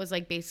them that was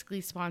like basically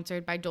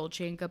sponsored by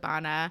Dolce &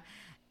 Gabbana.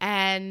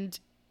 And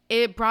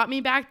it brought me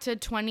back to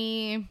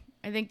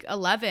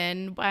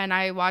 2011 when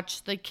I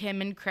watched the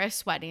Kim and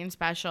Chris wedding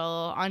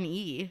special on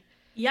E!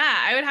 Yeah,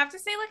 I would have to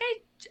say like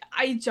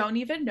I don't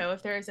even know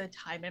if there is a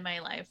time in my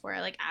life where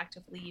I like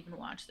actively even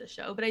watched the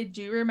show. But I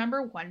do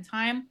remember one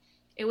time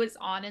it was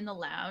on in the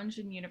lounge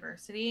in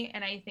university,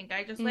 and I think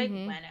I just like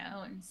went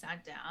out and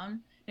sat down.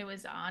 It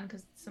was on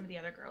because some of the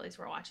other girlies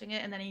were watching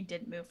it, and then he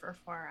didn't move for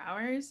 4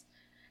 hours,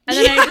 and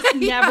then I just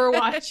never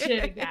watched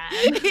it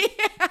again.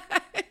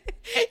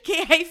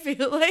 Okay, I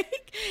feel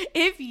like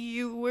if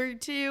you were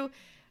to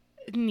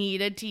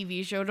need a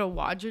TV show to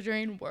watch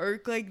during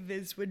work, like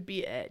this would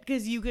be it,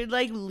 because you could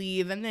like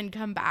leave and then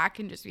come back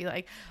and just be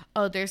like,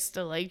 oh, they're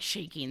still like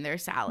shaking their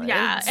salads.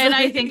 Yeah, and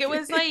I think it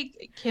was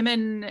like Kim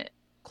and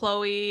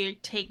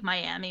Khloe take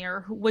Miami,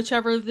 or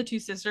whichever of the 2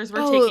 sisters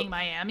were taking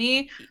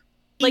Miami.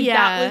 Like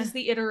that was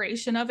the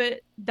iteration of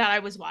it that I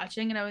was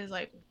watching, and I was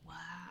like,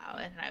 wow.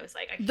 And I was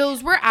like,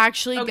 those were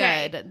actually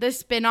good. The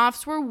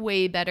spin-offs were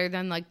way better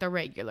than like the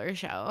regular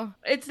show.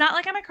 It's not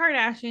like I'm a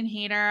Kardashian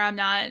hater. I'm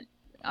not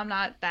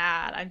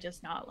that. I'm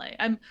just not like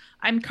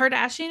I'm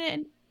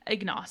Kardashian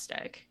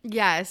agnostic.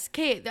 Yes.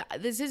 Kate,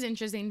 this is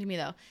interesting to me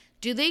though.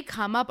 Do they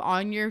come up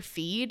on your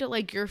feed,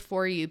 like your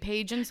For You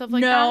page and stuff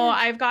like that? No,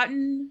 I've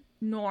gotten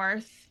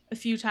North a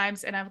few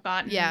times, and I've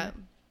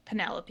gotten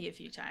Penelope a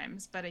few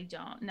times, but I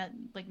don't.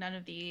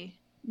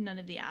 None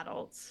of the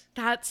adults.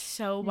 That's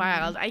so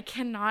wild. I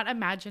cannot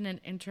imagine an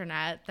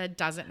internet that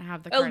doesn't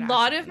have the Kardashians. A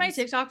lot of my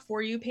TikTok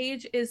For You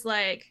page is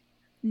like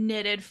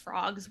knitted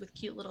frogs with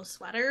cute little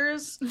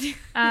sweaters.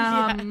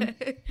 Yeah.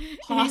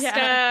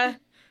 Pasta.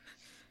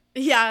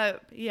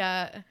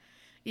 Yeah.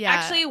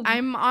 Actually,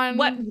 I'm on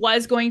what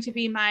was going to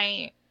be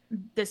my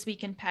This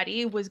Week in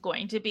Petty was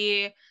going to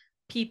be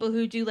people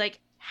who do like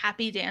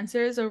happy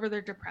dances over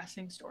their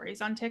depressing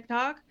stories on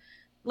TikTok.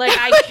 Like,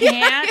 I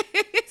can't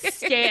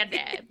stand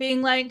it.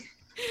 Being like,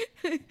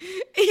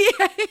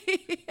 yeah.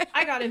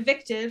 I got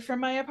evicted from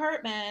my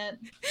apartment.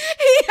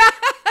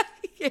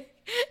 Yeah.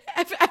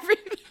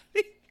 Everybody,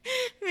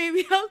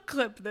 maybe I'll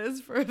clip this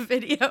for a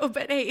video,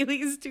 but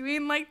Haley's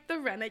doing like the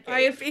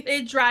renegade.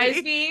 It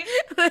drives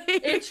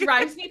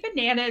me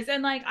bananas.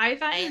 And like, I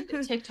find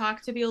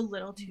TikTok to be a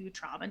little too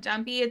trauma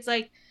dumpy. It's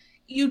like,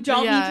 you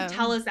don't need to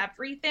tell us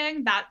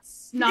everything.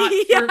 That's not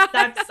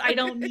I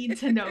don't need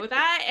to know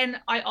that. And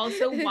I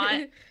also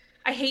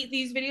I hate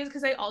these videos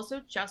because I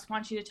also just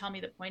want you to tell me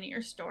the point of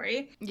your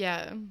story.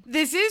 Yeah.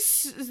 This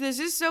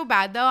is so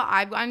bad though.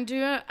 I've gone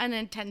to an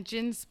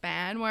attention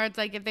span where it's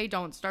like if they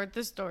don't start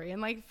the story in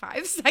like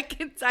 5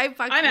 seconds, I'm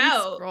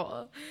out.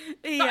 Scroll.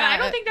 Yeah. I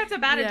don't think that's a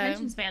bad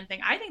attention span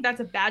thing. I think that's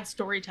a bad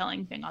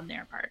storytelling thing on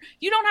their part.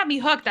 You don't have me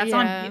hooked. That's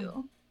on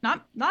you.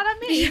 Not on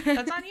me.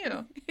 That's on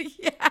you.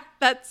 Yeah,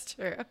 that's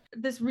true.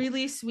 This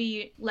really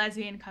sweet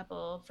lesbian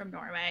couple from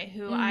Norway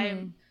who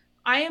I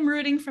am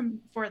rooting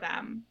for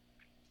them.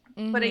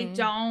 Mm-hmm. But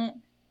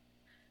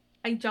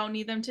I don't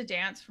need them to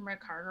dance from a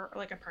car or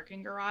like a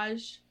parking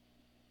garage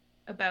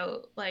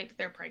about like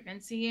their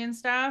pregnancy and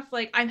stuff.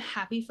 Like, I'm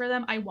happy for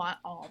them. I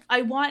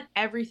want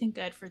everything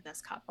good for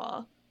this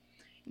couple.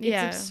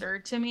 It's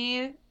absurd to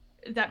me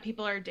that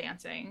people are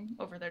dancing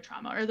over their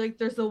trauma. Or like,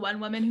 there's the one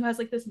woman who has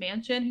like this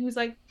mansion who's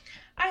like,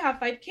 I have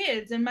 5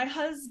 kids and my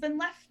husband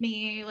left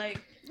me.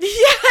 Like,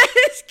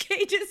 yes,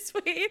 just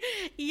wait.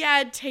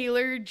 Yeah,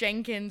 Taylor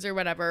Jenkins or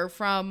whatever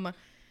from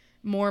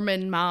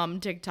Mormon Mom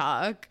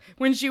TikTok,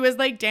 when she was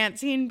like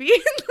dancing,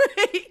 being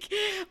like,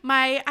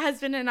 my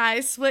husband and I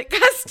split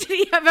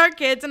custody of our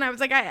kids, and I was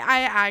like,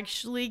 I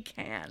actually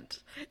can't.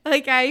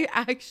 Like, I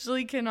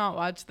actually cannot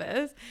watch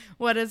this.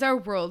 What has our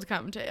world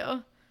come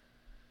to?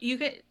 You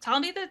could tell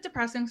me the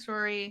depressing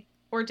story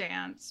or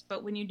dance,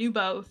 but when you do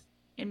both,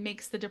 it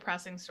makes the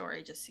depressing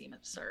story just seem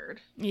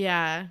absurd.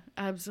 Yeah,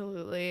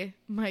 absolutely.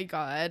 My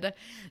God.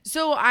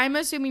 So I'm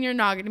assuming you're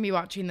not going to be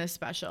watching this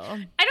special.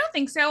 I don't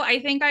think so. I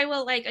think I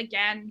will, like,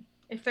 again,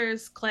 if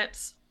there's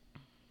clips,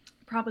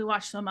 probably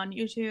watch them on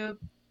YouTube.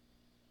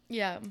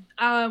 Yeah.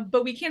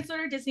 But we canceled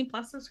our Disney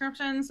Plus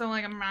subscription, so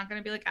like I'm not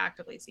going to be like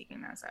actively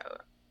seeking this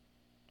out.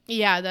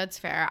 Yeah, that's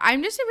fair.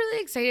 I'm just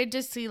really excited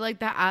to see like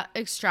the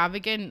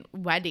extravagant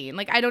wedding.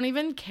 Like, I don't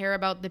even care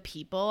about the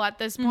people at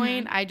this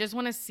point. I just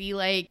want to see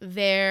like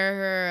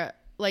their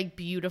like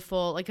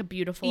beautiful, like a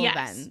beautiful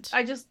event.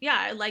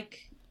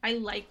 I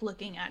like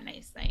looking at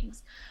nice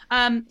things.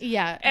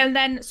 Yeah. And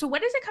then, so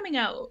when is it coming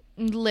out?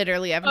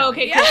 Literally, I have no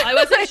idea. Cool. I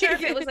wasn't sure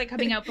if it was like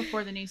coming out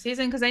before the new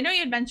season, because I know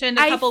you had mentioned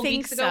a couple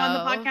weeks ago on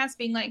the podcast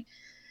being like,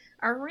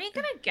 are we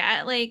gonna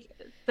get like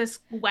this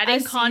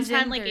wedding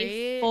content like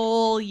a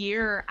full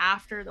year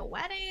after the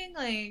wedding?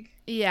 Like,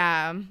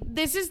 yeah,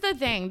 this is the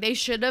thing. They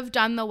should have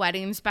done the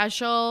wedding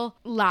special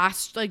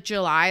last like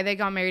July. They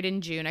got married in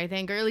June, I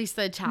think, or at least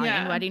the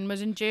Italian wedding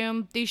was in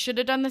June. They should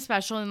have done the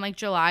special in like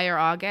July or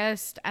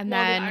August, and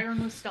then the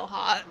iron was still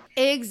hot.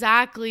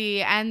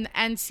 Exactly, and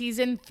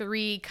season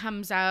 3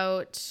 comes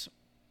out.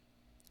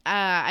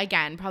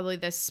 Again, probably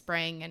this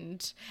spring,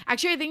 and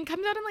actually I think it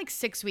comes out in like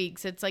 6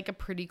 weeks. It's like a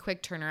pretty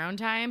quick turnaround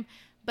time,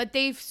 but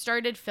they've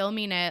started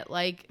filming it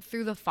like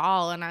through the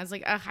fall, and I was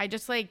like, ugh, I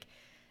just like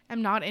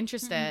I'm not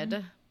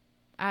interested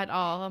at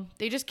all.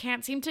 They just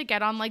can't seem to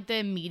get on like the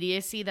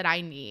immediacy that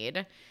I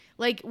need.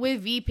 Like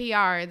with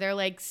VPR, they're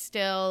like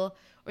still,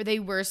 or they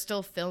were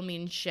still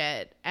filming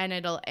shit, and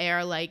it'll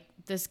air like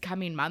this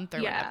coming month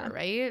or whatever,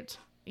 right?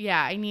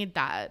 Yeah, I need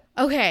that.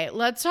 Okay,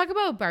 let's talk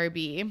about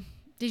Barbie.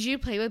 Did you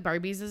play with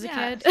Barbies as a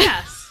kid?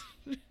 Yes.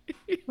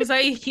 Was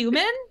I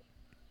human?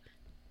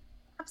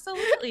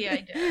 Absolutely,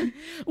 I did.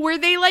 Were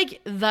they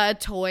like the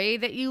toy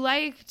that you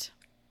liked?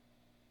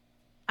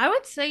 I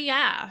would say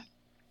yeah.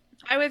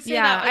 I would say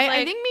that was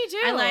I think me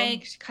too. I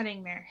liked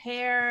cutting their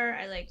hair.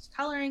 I liked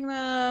coloring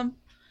them.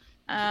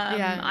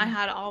 I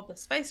had all the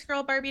Spice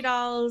Girl Barbie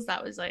dolls.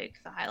 That was like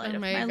the highlight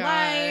of my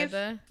life.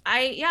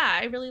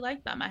 I really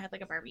liked them. I had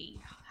like a Barbie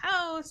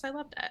house. I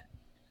loved it.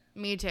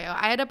 Me too.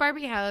 I had a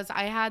Barbie house.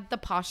 I had the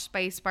Posh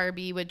Spice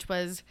Barbie, which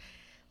was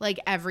like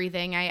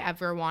everything I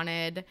ever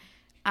wanted.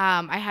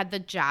 I had the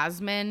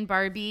Jasmine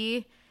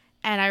Barbie,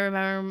 and I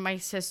remember my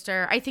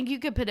sister, I think you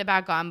could put it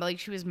back on, but like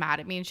she was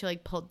mad at me and she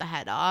like pulled the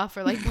head off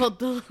or like pulled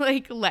the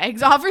like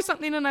legs off or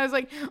something, and I was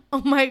like,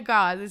 oh my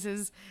God, this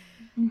is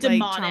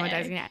demonic.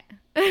 Like traumatizing.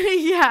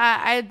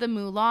 Yeah, I had the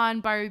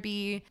Mulan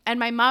Barbie, and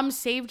my mom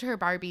saved her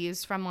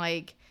Barbies from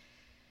like,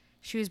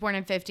 she was born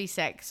in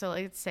 56, so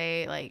let's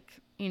say like,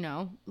 you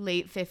know,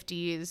 late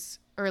 50s,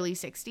 early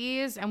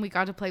 60s, and we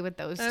got to play with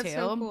those too. That's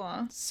so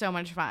cool. So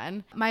much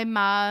fun. My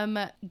mom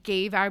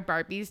gave our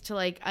Barbies to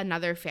like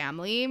another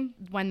family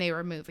when they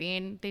were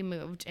moving. They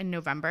moved in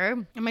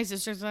November, and my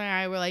sisters and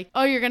I were like,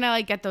 oh, you're gonna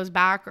like get those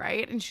back,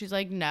 right? And she's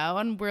like, no.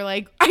 And we're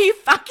like, are you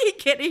fucking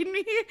kidding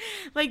me?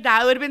 Like,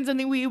 that would have been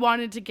something we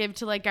wanted to give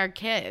to like our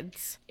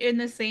kids. In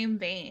the same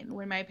vein,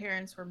 when my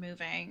parents were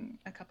moving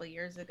a couple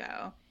years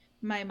ago,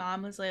 my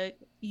mom was like,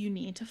 you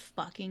need to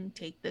fucking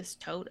take this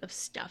tote of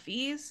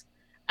stuffies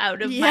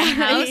out of my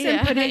house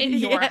and put it in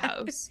your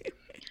house. I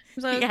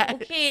was like,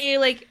 okay,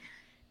 like,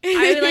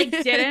 I like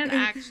didn't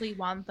actually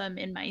want them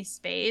in my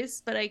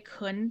space, but I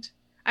couldn't.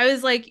 I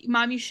was like,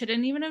 Mom, you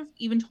shouldn't even have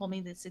even told me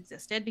this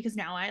existed, because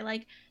now I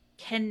like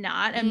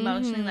cannot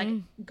emotionally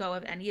like go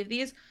of any of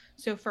these.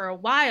 So for a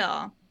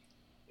while,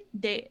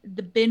 the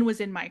bin was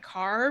in my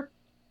car,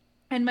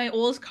 and my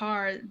old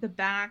car, the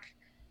back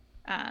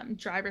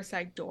driver's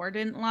side door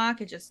didn't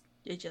lock. It just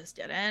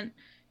didn't. And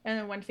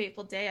then one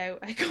fateful day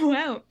I go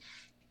out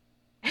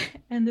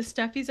and the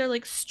stuffies are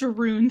like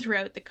strewn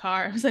throughout the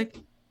car. I was like,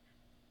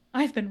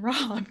 I've been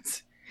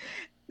robbed.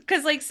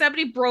 Because like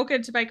somebody broke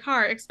into my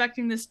car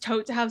expecting this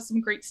tote to have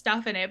some great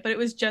stuff in it, but it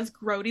was just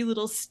grody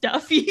little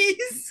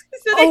stuffies.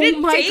 So they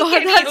didn't take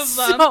any of them.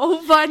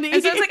 So funny.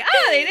 And so I was like,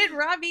 oh, they didn't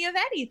rob me of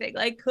anything.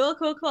 Like,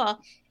 cool.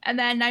 And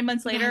then 9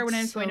 months later, when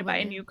I was going to buy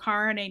a new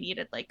car and I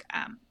needed like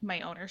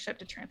my ownership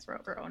to transfer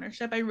over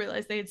ownership, I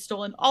realized they had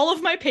stolen all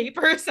of my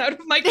papers out of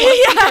my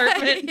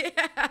apartment.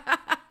 Yeah.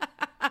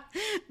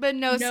 But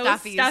no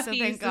stuffies. So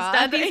thank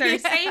God. The stuffies are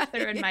safe.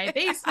 They're in my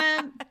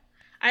basement.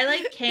 I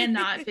like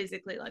cannot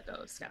physically let go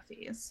of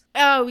stuffies.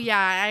 Oh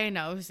yeah, I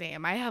know,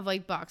 same. I have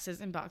like boxes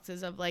and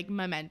boxes of like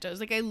mementos.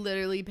 Like I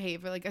literally pay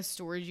for like a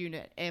storage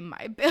unit in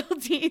my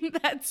building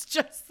that's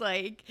just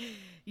like,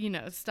 you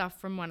know,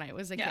 stuff from when I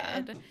was a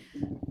kid.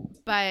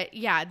 But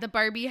yeah, the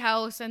Barbie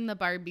house and the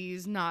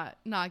Barbies, not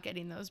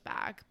getting those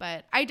back.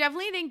 But I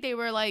definitely think they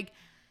were like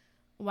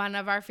one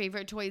of our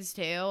favorite toys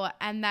too.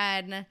 And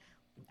then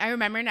I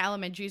remember in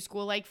elementary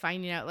school like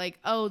finding out like,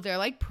 oh, they're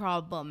like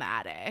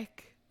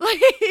problematic. Like,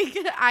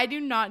 I do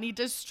not need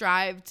to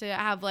strive to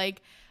have,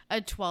 like, a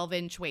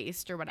 12-inch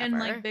waist or whatever. And,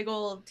 like, big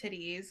old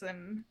titties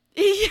and...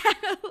 Yeah.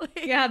 Like,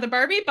 yeah, the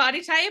Barbie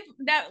body type,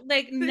 that,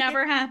 like,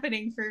 never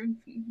happening for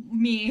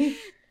me.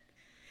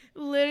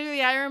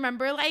 Literally, I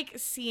remember, like,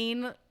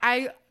 seeing...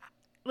 like,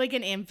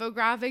 an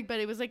infographic, but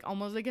it was, like,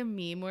 almost like a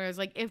meme where it was,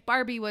 like, if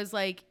Barbie was,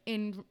 like,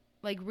 in,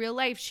 like, real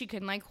life, she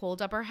can, like,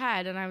 hold up her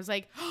head. And I was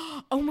like,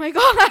 oh, my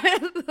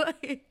God.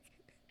 Like...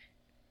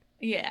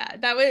 Yeah,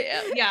 that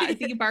was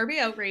the Barbie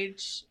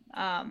outrage.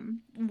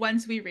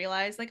 Once we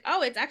realized, like,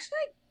 oh, it's actually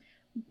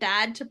like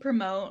bad to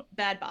promote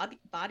bad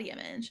body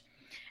image.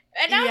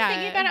 And now I'm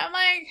thinking about it, I'm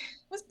like,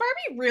 was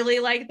Barbie really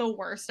like the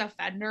worst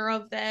offender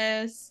of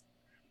this?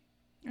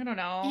 I don't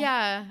know.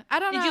 Yeah, I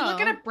don't know. Did you look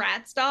at a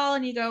Bratz doll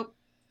and you go,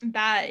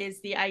 that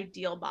is the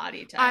ideal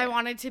body type? I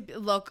wanted to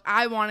look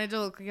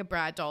like a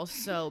Brad doll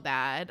so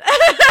bad.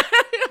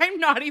 I'm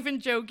not even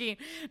joking.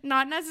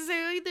 Not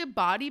necessarily the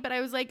body, but I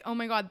was like, oh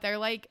my God, they're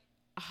like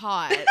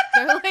hot.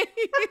 They're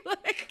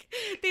like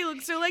they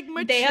look so like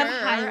mature. They have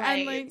highlights.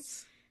 And like,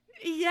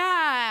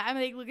 yeah, I'm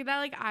like, look at that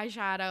like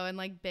eyeshadow and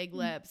like big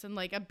lips and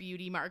like a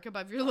beauty mark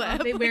above your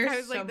lip. They wear I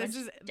was so like, this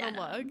much is denim.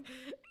 the look.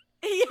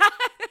 Yeah.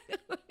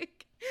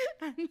 Like,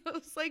 and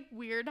those like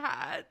weird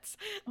hats.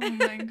 Oh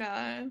my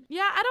God.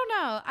 Yeah,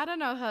 I don't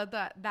know how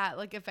that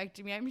like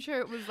affected me. I'm sure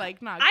it was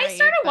like not great. I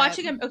started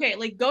watching them. Okay,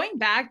 like going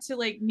back to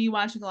like me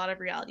watching a lot of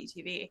reality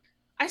TV.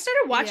 I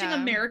started watching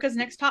America's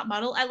Next Top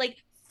Model at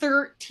like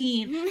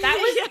 13.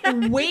 That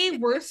was way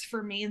worse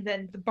for me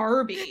than the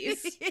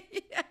Barbies.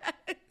 Yes.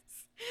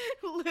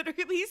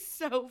 Literally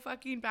so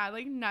fucking bad.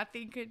 Like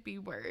nothing could be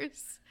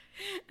worse.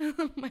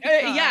 Oh my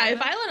God. Yeah,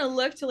 if I want to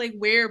look to like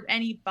where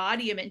any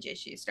body image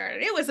issues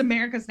started, it was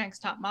America's Next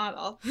Top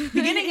Model.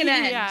 Beginning and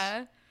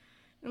end.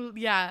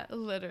 Yeah,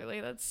 literally.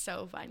 That's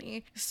so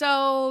funny.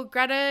 So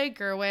Greta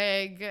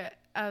Gerwig,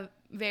 a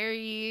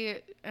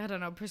very, I don't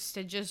know,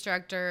 prestigious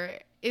director,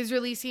 is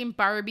releasing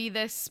Barbie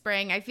this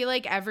spring. I feel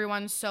like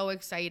everyone's so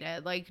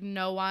excited. Like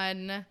no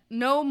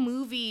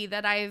movie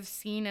that I've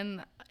seen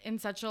in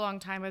such a long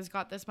time has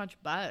got this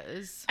much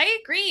buzz. I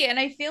agree. And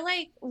I feel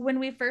like when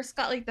we first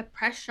got like the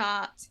press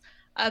shots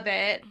of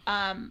it,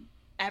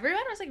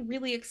 everyone was like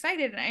really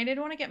excited, and I didn't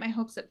want to get my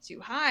hopes up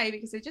too high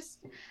because it just,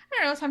 I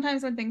don't know,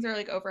 sometimes when things are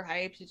like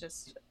overhyped, you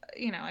just,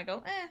 you know, I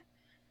go,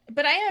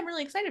 but I am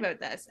really excited about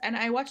this. And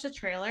I watched the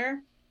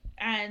trailer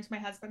and my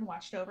husband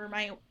watched over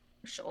my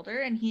shoulder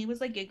and he was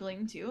like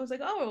giggling too. I was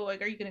like, oh,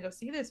 like, are you gonna go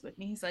see this with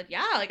me? He said,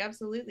 yeah, like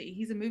absolutely.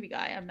 He's a movie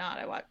guy. I'm not.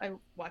 I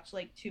watch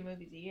like 2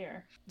 movies a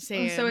year.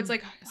 Same. So it's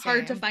like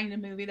hard to find a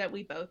movie that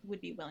we both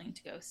would be willing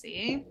to go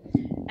see.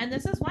 And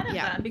this is one of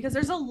them because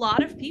there's a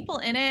lot of people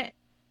in it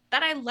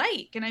that I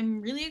like, and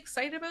I'm really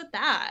excited about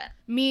that.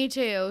 Me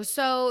too.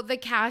 So the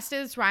cast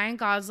is Ryan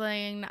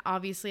Gosling,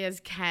 obviously, as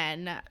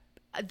Ken.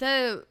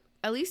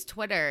 At least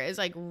Twitter is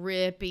like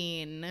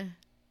ripping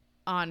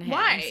on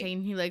him,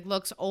 saying he like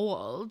looks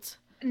old.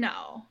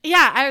 No.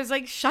 Yeah, I was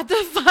like, shut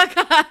the fuck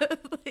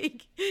up.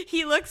 Like,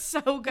 he looks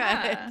so good.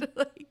 Yeah.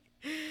 Like,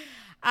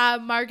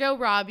 Margot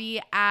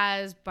Robbie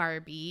as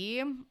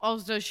Barbie.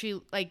 Also, she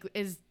like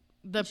is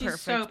the She's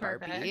perfect so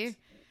Barbie. perfect.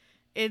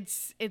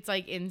 It's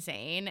like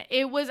insane.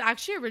 It was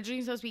actually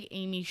originally supposed to be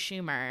Amy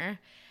Schumer,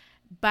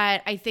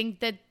 but I think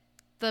that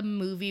the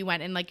movie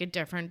went in like a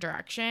different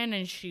direction,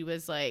 and she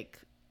was like,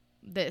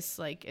 this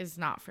like is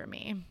not for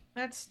me.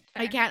 That's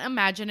fair. I can't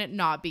imagine it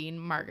not being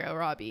Margot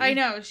Robbie. I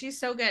know, she's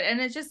so good. And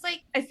it's just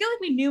like, I feel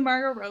like we knew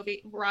Margot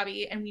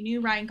Robbie and we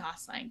knew Ryan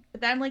Gosling. But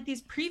then like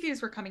these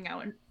previews were coming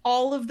out and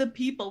all of the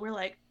people were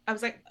like, I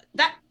was like,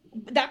 that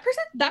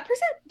person,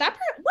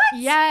 what?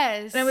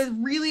 Yes. And I was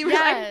really,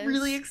 I'm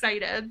really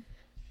excited.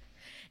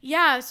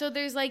 Yeah, so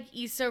there's like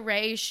Issa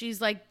Rae, she's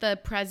like the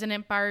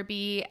President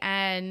Barbie,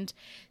 and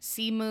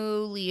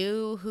Simu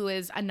Liu, who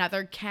is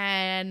another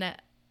Ken,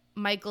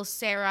 Michael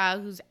Cera,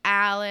 who's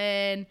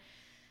Alan,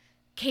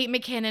 Kate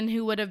McKinnon,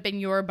 who would have been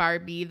your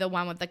Barbie, the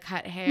one with the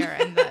cut hair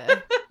and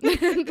the,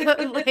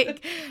 the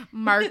like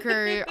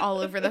marker all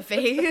over the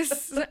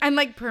face and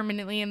like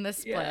permanently in the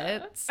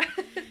splits,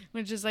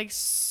 which is like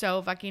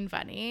so fucking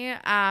funny.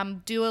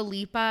 Dua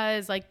Lipa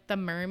is like the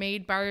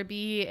mermaid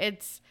Barbie.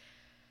 It's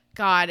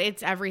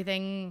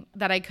everything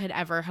that I could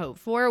ever hope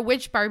for.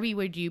 Which Barbie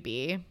would you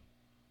be?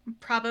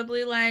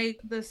 Probably like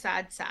the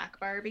sad sack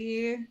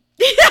Barbie.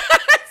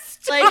 Yes,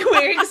 like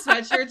wearing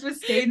sweatshirts with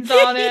stains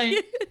on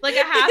it, like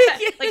a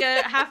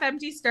half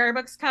empty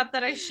Starbucks cup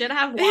that I should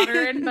have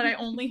water in, but I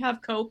only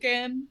have Coke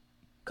in.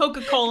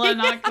 Coca-Cola,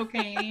 not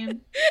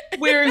cocaine.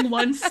 Wearing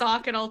one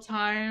sock at all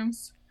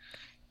times.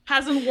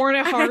 Hasn't worn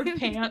a hard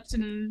pants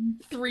in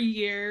 3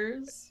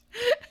 years.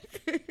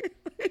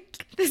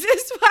 This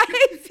is why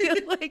I feel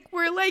like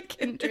we're like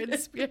kindred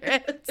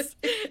spirits,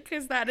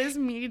 because that is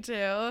me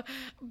too.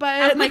 But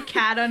have my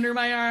cat under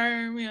my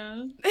arm.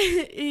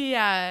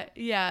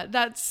 Yeah,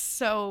 that's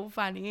so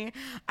funny.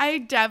 I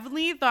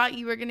definitely thought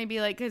you were gonna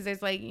be like, because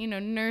there's like, you know,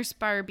 nurse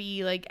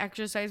Barbie, like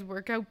exercise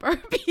workout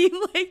Barbie,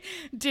 like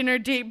dinner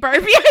date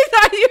Barbie. I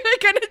thought you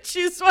were gonna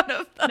choose one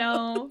of those.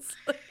 No.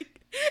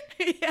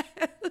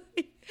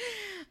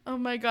 Oh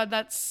my god,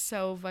 that's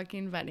so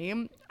fucking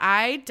funny.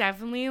 I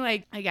definitely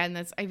like, again,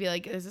 I feel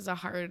like this is a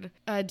hard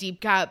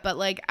deep cut, but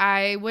like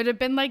I would have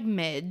been like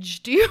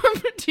Midge. Do you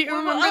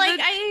remember like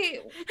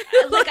I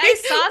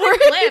saw the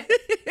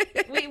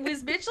clip. Wait,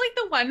 was Midge like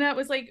the one that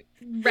was like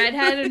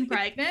redhead and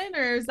pregnant,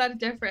 or is that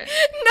different?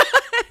 No.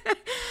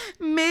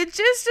 Midge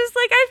is just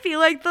like, I feel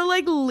like the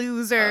like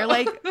loser.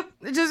 Like,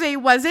 just say,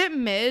 was it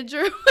Midge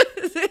or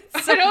was it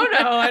I don't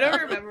know. I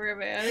don't remember,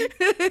 man.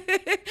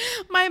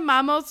 My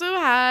mom also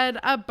had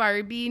a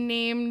Barbie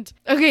named,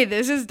 okay,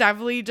 this is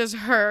definitely just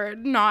her,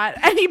 not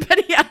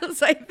anybody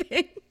else, I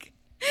think.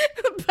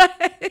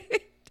 But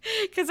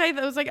because I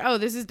was like, oh,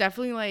 this is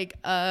definitely like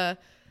a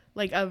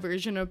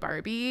version of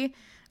Barbie.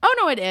 Oh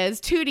no, it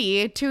is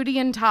Tootie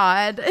and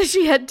Todd.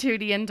 She had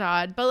Tootie and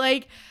Todd. But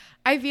like,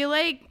 I feel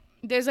like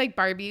there's like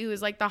Barbie,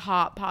 who's like the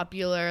hot,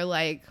 popular,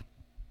 like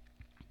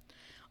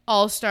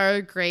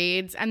all-star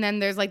grades, and then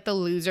there's like the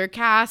loser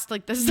cast,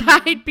 like the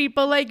side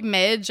people, like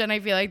Midge, and I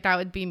feel like that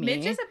would be me.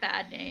 Midge is a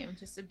bad name,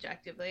 just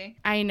objectively.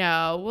 I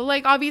know. Well,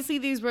 like obviously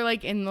these were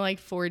like in the like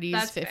 40s,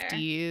 That's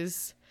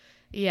 50s. Fair.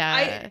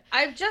 Yeah.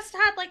 I've just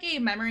had like a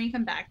memory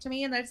come back to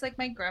me, and that's like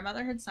my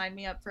grandmother had signed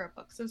me up for a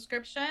book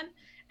subscription,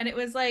 and it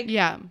was like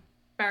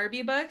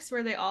Barbie books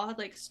where they all had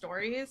like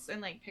stories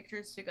and like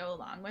pictures to go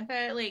along with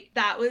it. Like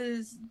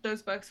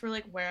those books were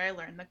like where I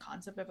learned the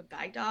concept of a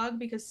guide dog,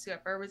 because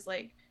Skipper was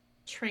like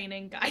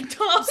training guide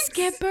dogs.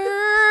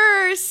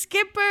 Skipper.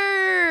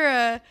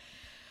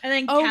 And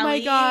then Kelly, my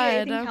god,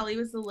 I think Kelly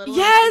was the little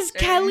sister.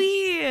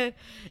 Kelly.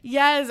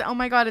 Yes. Oh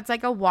my god, it's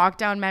like a walk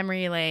down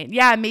memory lane.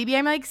 Yeah, maybe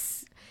I'm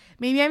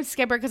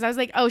Skipper, because I was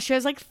like, oh, she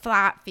has like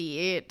flat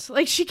feet,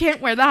 like she can't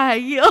wear the high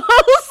heels.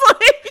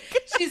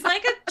 Like she's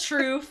like a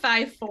true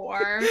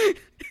 5'4".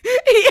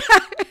 Yeah,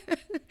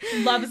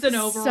 loves an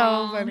overall.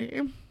 So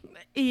funny.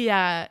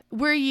 Yeah.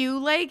 Were you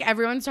like,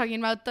 everyone's talking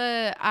about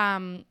the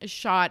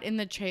shot in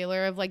the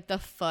trailer of like the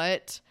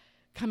foot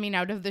coming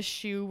out of the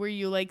shoe? Were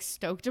you like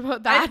stoked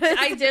about that?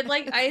 I did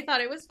like, I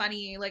thought it was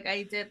funny. Like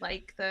I did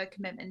like the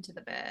commitment to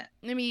the bit.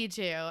 Me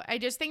too. I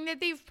just think that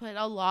they've put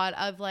a lot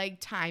of like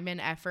time and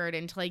effort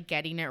into like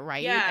getting it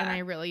right. Yeah. And I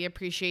really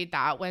appreciate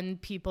that when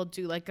people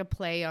do like a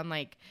play on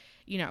like,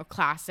 you know,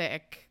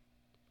 classic,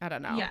 I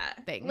don't know,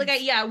 things. Like,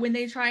 when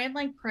they try and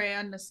like prey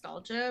on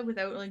nostalgia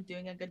without like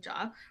doing a good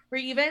job. Where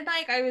even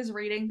like I was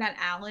reading that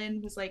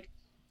Alan was like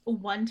a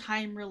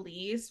one-time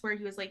release where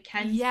he was like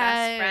Ken's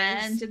best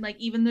friend, and like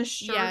even the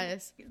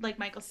shirt like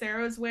Michael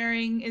Cera is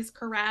wearing is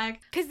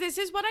correct. Because this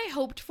is what I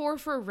hoped for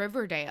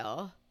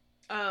Riverdale.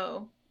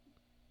 Oh,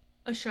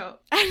 a show.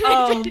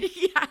 Oh,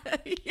 yeah.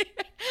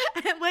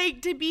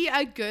 Like to be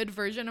a good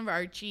version of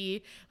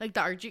Archie, like the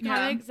Archie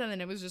comics, and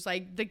then it was just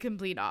like the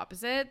complete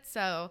opposite.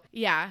 So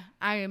yeah,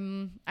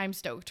 I'm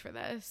stoked for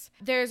this.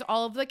 There's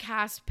all of the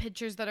cast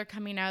pictures that are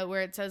coming out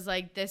where it says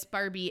like, this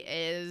Barbie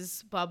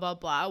is blah blah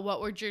blah.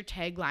 What would your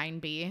tagline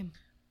be?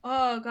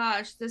 Oh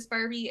gosh, this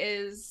Barbie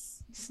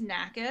is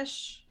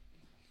snackish.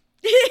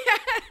 Yeah.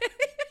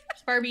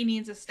 Barbie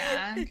needs a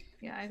snack.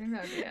 Yeah, I think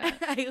that would be it.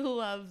 I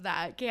love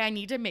that. Okay, I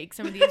need to make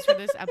some of these for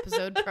this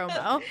episode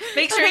promo.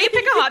 Make sure you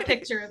pick a hot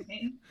picture of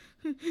me.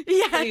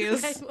 Yeah,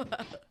 please. I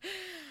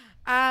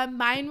will.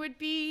 Mine would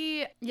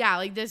be, yeah,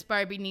 like this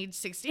Barbie needs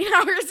 16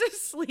 hours of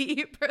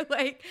sleep, or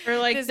like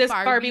this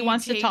Barbie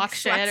wants to talk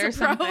shit or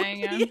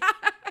something. Yeah.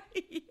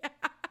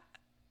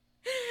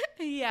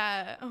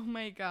 Yeah. Oh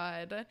my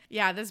god.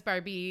 Yeah, this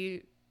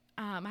Barbie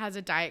has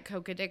a Diet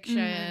Coke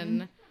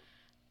addiction.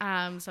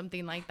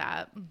 Something like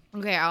that.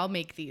 Okay, I'll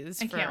make these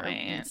for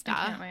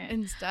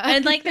Insta.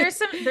 And like there's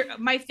some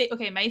my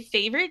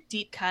favorite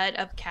deep cut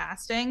of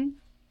casting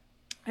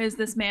is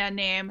this man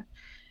named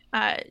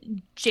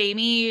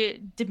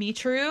Jamie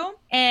Demetriou,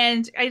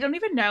 and I don't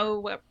even know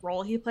what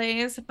role he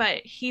plays, but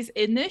he's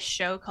in this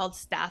show called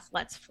Stath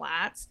Lets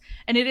Flats,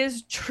 and it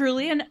is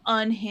truly an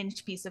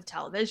unhinged piece of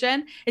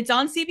television. It's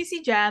on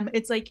CBC Gem.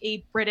 It's like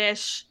a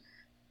British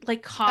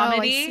like comedy.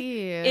 Oh, I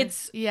see.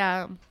 It's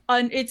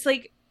it's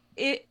like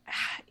it.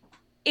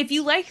 If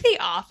you like The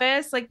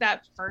Office, like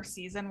that first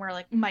season where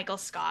like Michael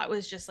Scott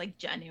was just like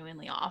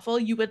genuinely awful,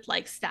 you would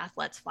like Stath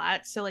Lets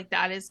Flats. So like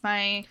that is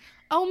my.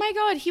 Oh my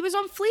god, he was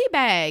on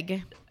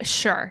Fleabag.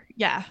 Sure,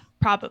 yeah,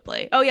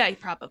 probably. Oh yeah,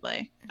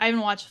 probably. I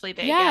haven't watched Fleabag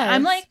yet. Yes.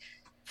 I'm like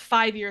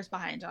 5 years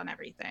behind on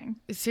everything.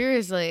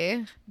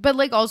 Seriously, but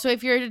like also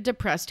if you're a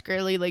depressed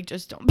girly, like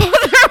just don't bother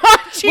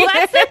watching. Well,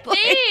 that's it. the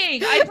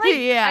thing.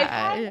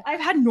 I've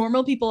had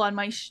normal people on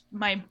my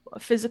my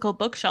physical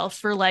bookshelf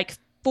for like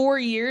 4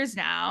 years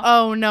now.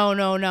 Oh no.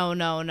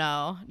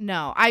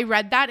 I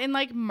read that in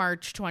like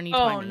March 2020.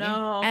 Oh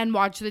no. And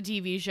watched the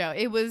TV show.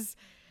 It was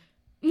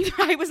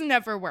I was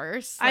never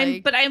worse.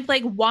 I'm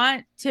like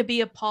want to be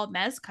a Paul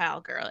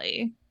Mescal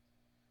girly.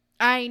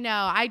 I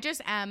know. I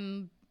just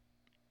want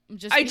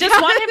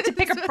him to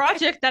pick a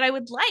project that I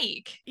would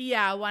like.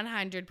 Yeah,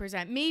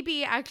 100%.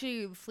 Maybe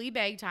actually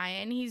Fleabag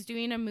tie-in. He's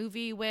doing a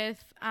movie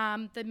with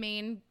the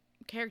main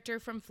character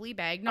from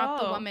Fleabag,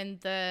 not the woman,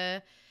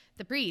 the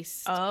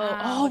priest.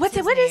 What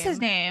is his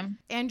name?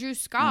 Andrew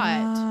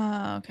Scott.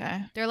 Oh,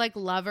 okay. They're like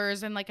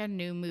lovers in like a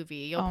new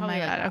movie. You'll probably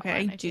my god. like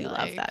Okay, one, I do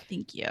love that.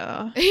 Thank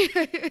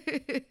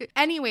you.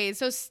 Anyway,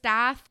 so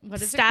Stath.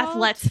 What is it Stath called?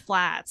 Lets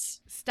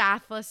Flats.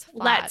 Stathless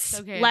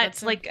Flats. Okay.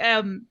 Let's like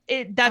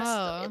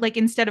like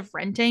instead of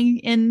renting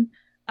in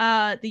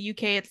the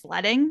UK, it's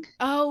letting.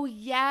 Oh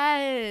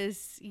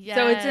yes.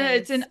 So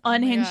it's an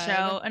unhinged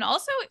show, and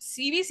also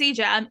CBC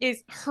Gem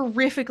is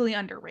horrifically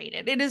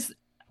underrated.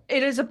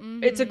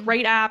 It's a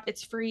great app.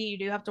 It's free. You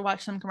do have to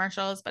watch some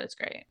commercials, but it's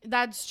great.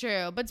 That's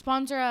true. But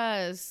sponsor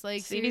us,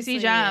 like CBC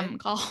Gem.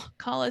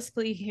 Call us,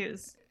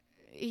 please.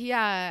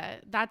 Yeah,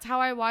 that's how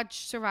I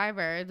watched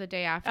Survivor the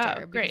day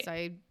after because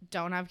I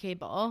don't have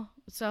cable.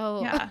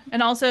 So yeah,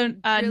 and also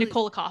really?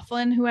 Nicole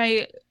Coughlan, who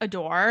I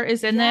adore,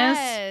 is in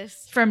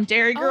this from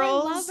Dairy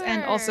Girls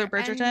and also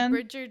Bridgerton. And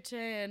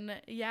Bridgerton,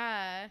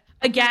 yeah.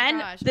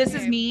 Again, this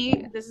is me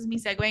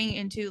segueing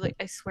into like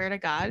I swear to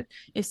God,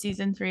 if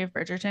season 3 of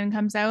Bridgerton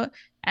comes out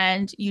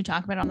and you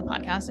talk about it on the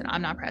podcast and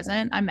I'm not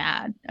present, I'm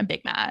mad. I'm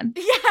big mad.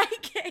 Yeah,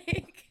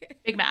 okay.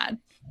 Big mad.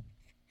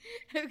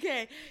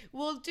 Okay,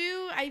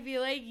 I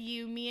feel like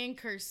you, me, and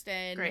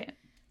Kirsten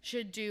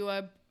should do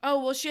a.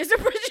 Oh well, she has a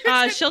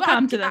Bridgerton. She'll podcast.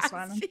 come to this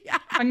one. Yeah.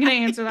 I'm gonna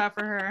answer that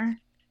for her.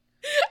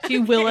 She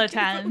will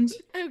attend.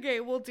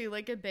 Okay, we'll do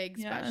like a big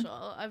special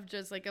of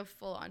just like a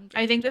full on.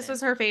 I think this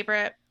is her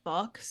favorite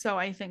book, so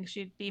I think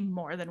she'd be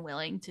more than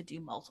willing to do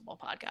multiple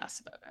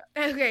podcasts about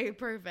it. Okay,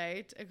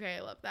 perfect. Okay,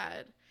 I love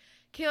that.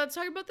 Okay, let's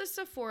talk about the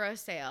Sephora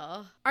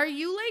sale. Are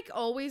you like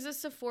always a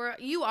Sephora?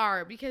 You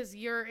are because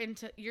you're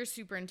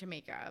super into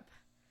makeup.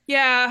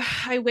 Yeah,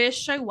 I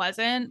wish I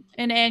wasn't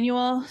an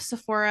annual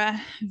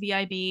Sephora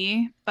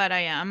VIB, but I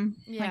am.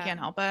 Yeah. I can't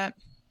help it.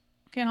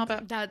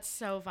 That's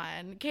so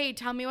fun. Okay,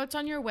 tell me what's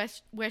on your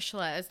wish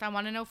list. I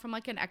want to know from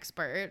like an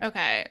expert.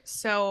 Okay,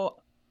 so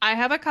I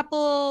have a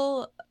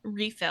couple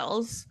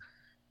refills.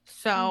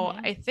 So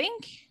I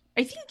think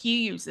you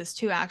use this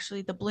too,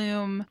 actually. The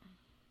Bloom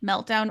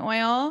Meltdown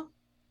Oil.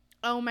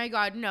 Oh my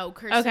god, no.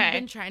 Kirsten's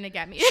been trying to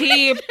get me.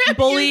 She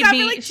bullied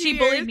me. Like she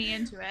bullied me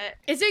into it.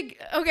 Is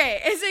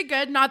it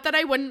good? Not that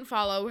I wouldn't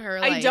follow her.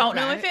 Like, I don't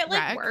know if it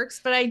like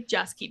works, but I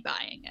just keep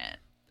buying it.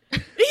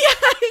 Yeah,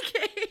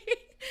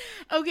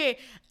 okay.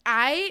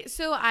 I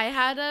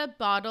had a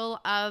bottle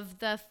of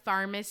the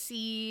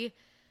pharmacy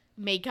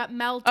makeup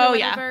melt or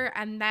whatever,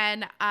 and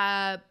then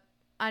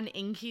an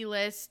Inky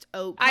List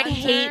oat cleanser. I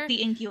hate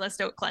the Inky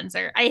List oat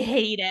cleanser. I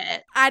hate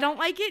it. I don't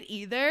like it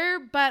either,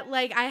 but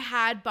like I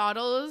had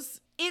bottles.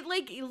 It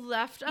like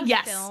left a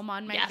film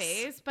on my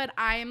face, but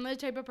I am the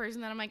type of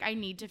person that I'm like, I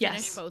need to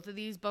finish both of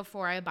these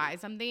before I buy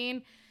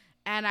something,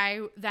 and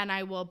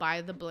I will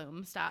buy the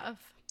Bloom stuff.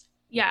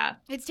 Yeah,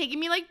 it's taking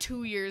me like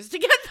 2 years to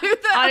get through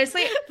the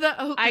honestly the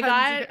oat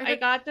cleanser. I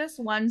got this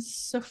one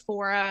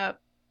Sephora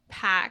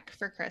pack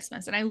for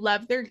Christmas and I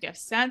love their gift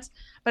sets,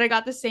 but I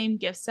got the same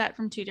gift set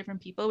from 2 different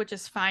people, which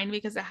is fine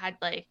because it had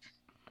like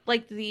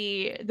like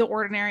the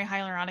ordinary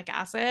hyaluronic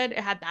acid. It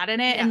had that in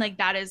it, and like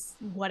that is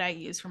what I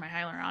use for my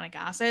hyaluronic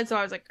acid. So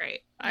I was like,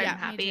 great, I'm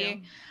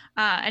happy.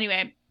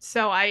 Anyway,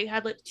 so I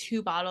had like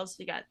 2 bottles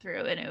to get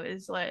through, and it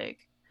was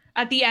like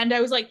at the end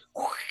I was like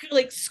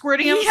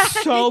squirting out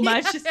so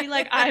much, just be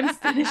like, I'm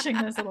finishing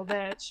this little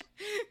bitch.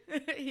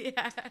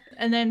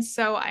 And then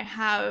so I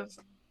have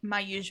my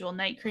usual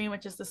night cream,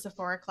 which is the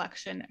Sephora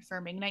collection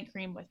firming night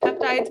cream with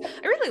peptides.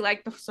 I really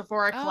like the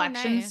Sephora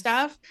collection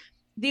stuff.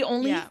 The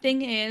only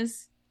thing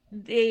is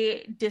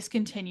they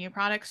discontinue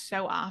products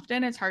so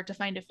often, it's hard to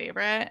find a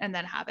favorite and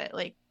then have it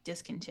like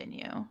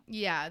discontinue.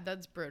 Yeah,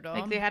 that's brutal.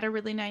 Like they had a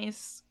really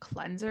nice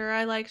cleanser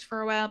I liked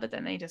for a while, but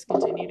then they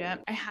discontinued it.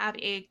 I have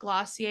a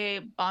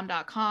Glossier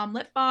Balm.com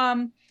lip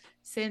balm.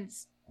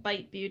 Since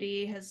Bite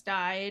Beauty has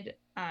died,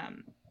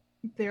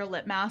 their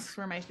lip masks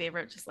were my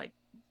favorite, just like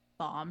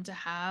balm to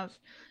have.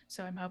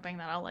 So I'm hoping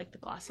that I'll like the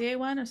Glossier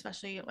one,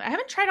 especially I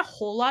haven't tried a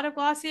whole lot of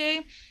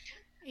Glossier.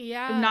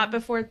 Yeah. Not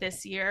before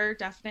this year,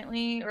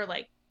 definitely, or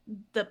like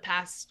the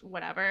past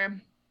whatever.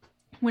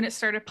 When it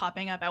started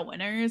popping up at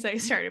Winners, I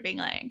started being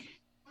like,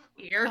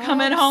 you're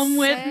coming home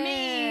with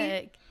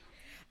me.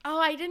 Oh,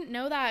 I didn't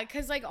know that,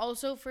 because like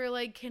also for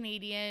like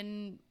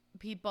Canadian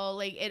people,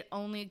 like it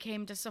only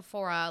came to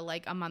Sephora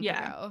like a month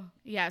ago.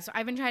 Yeah, so I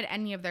haven't tried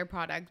any of their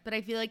products, but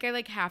I feel like I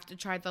like have to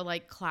try the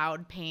like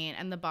Cloud Paint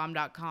and the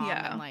Balm.com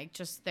and like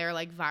just their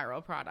like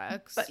viral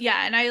products. But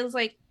yeah, and I was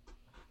like,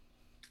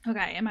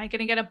 okay, am I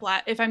gonna get a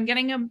blush? If I'm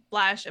getting a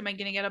blush, am I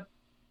gonna get a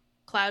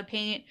Cloud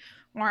Paint,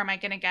 or am I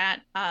gonna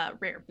get a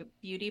Rare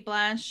Beauty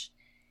blush?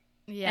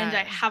 Yeah, and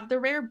I have the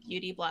Rare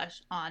Beauty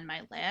blush on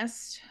my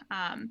list.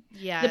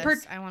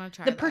 Yes, I want to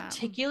try the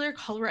particular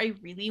color I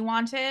really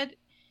wanted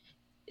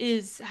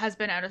has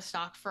been out of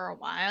stock for a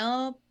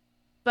while,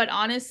 but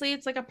honestly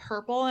it's like a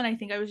purple, and I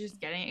think I was just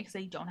getting it because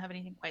I don't have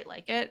anything quite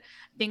like it.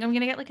 I think I'm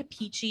gonna get like a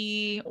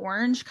peachy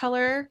orange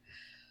color,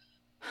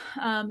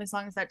 as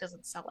long as that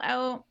doesn't sell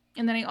out.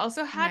 And then I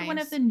also had one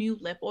of the new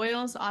lip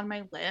oils on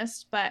my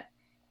list, but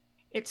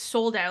it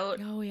sold out.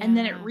 And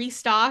then it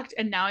restocked,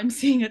 and now I'm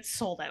seeing it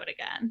sold out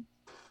again.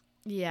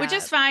 Which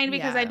is fine,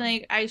 because I'm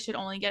like, I should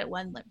only get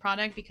one lip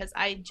product, because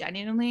I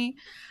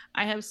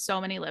have so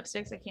many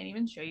lipsticks I can't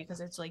even show you, because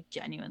it's like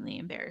genuinely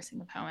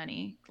embarrassing of how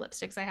many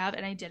lipsticks I have.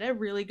 And I did a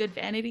really good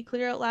vanity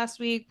clear out last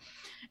week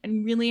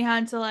and really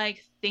had to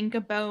like think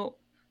about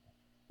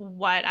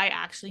what I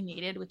actually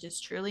needed, which is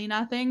truly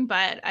nothing.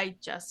 But I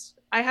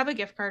have a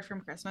gift card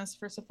from Christmas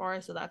for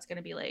Sephora, so that's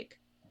gonna be like,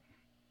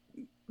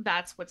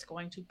 that's what's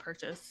going to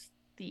purchase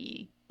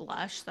the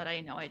blush that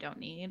I know I don't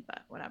need,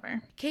 but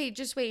whatever. Okay,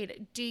 just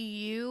wait. Do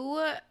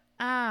you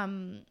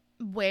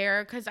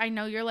wear, because I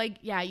know you're like,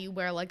 you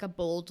wear like a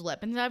bold lip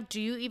and stuff. Do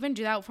you even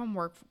do that from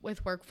work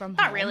from home?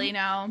 Not really,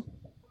 no.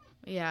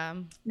 Yeah.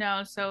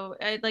 No, so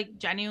I like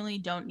genuinely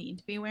don't need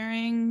to be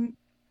wearing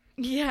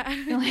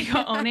like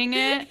owning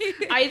it.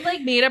 I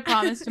like made a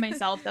promise to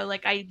myself though,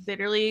 like I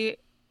literally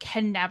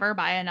can never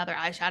buy another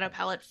eyeshadow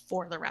palette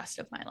for the rest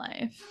of my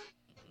life.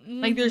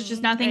 Like there's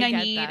just nothing I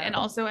need. And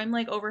also I'm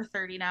like over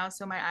 30 now,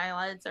 so my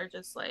eyelids are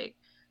just like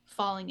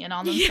falling in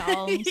on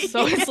themselves.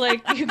 So it's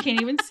like you can't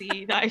even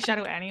see the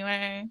eyeshadow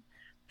anyway.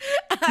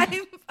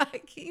 I'm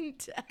fucking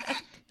dead.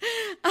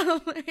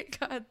 Oh my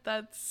god,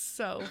 that's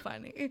so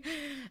funny.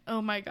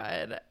 Oh my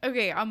god.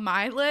 Okay, on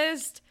my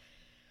list,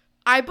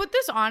 I put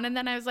this on and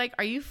then I was like,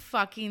 are you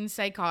fucking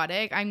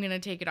psychotic? I'm gonna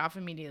take it off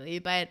immediately.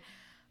 But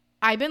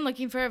I've been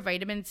looking for a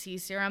vitamin C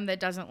serum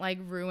that doesn't like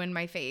ruin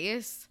my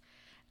face.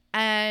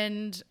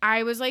 And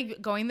I was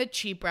like going the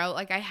cheap route.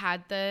 Like I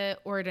had the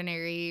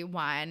ordinary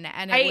one,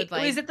 and it would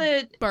like was it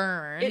the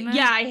burn.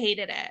 I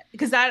hated it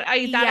because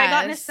I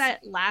got in a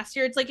set last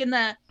year. It's like in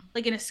a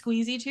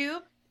squeezy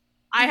tube.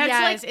 I had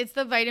to like, it's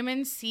the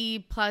vitamin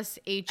C plus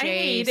HA. I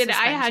hated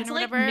it. I had to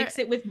like mix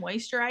it with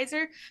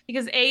moisturizer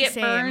because A, it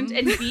burned,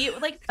 and B,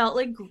 it like felt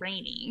like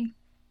grainy.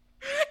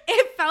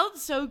 It felt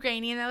so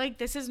grainy, and I'm like,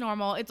 this is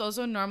normal. It's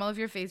also normal if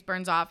your face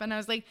burns off. And I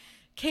was like,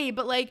 okay,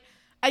 but like,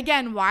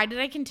 again, why did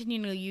I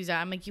continue to use it?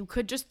 I'm like, you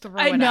could just throw it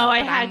out. I know, I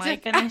had to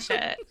finish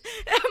it.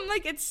 I'm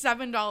like, it's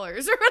 $7 or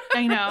whatever.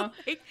 I know,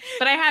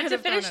 but I had to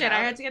finish it. I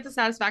had to get the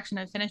satisfaction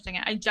of finishing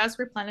it. I just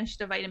replenished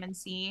a vitamin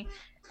C,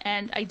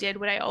 and I did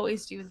what I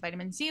always do with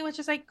vitamin C, which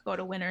is like go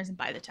to Winners and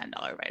buy the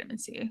 $10 vitamin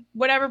C.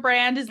 Whatever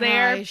brand is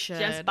there,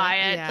 just buy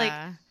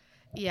it.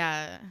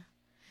 Yeah.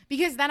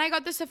 Because then I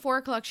got the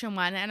Sephora collection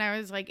one, and I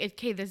was like,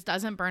 okay, this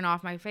doesn't burn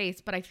off my face,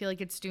 but I feel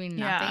like it's doing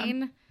nothing.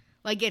 Yeah.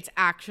 Like, it's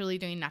actually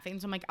doing nothing.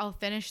 So I'm like, I'll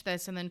finish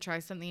this and then try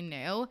something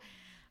new.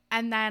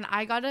 And then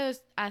I got a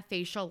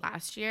facial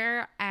last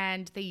year,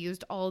 and they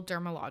used all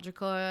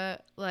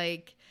Dermalogica,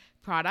 like,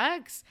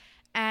 products.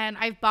 And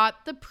I've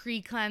bought the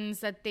pre-cleanse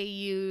that they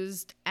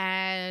used,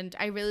 and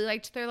I really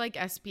liked their, like,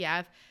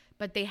 SPF.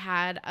 But they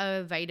had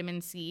a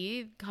vitamin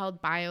C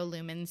called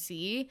Biolumin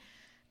C.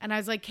 And I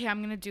was like, okay, I'm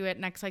going to do it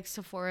next, like,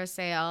 Sephora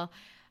sale.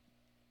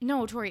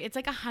 No, Tori, it's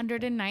like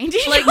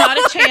 $190. Like, not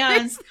a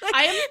chance.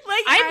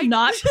 I'm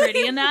not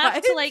pretty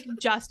enough to like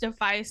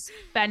justify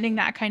spending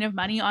that kind of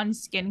money on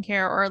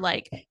skincare or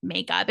like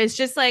makeup. It's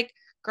just like,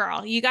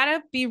 girl, you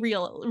gotta be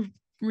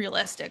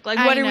realistic. Like,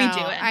 what are we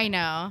doing? I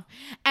know.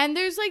 And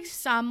there's like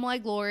some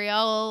like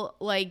L'Oreal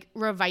like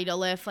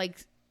Revitalift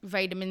like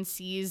vitamin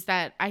C's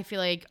that I feel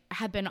like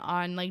have been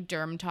on like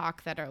Derm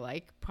Talk that are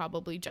like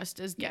probably just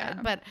as good. Yeah.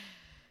 But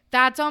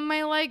that's on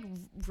my like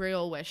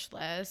real wish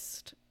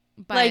list.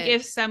 But like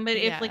if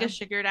like a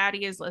sugar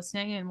daddy is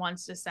listening and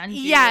wants to send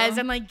you, yes,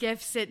 and like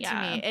gifts it to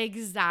me.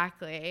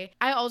 Exactly.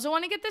 I also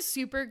want to get the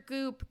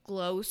Supergoop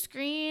glow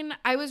screen.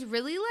 I was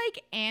really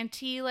like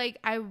anti, like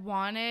I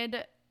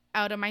wanted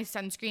out of my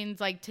sunscreens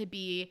like to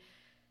be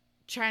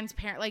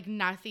transparent, like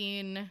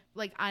nothing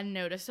like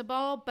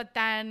unnoticeable. But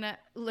then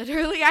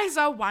literally I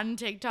saw one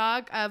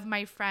TikTok of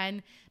my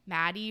friend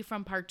Maddie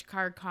from Park to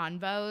Car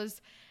Convos,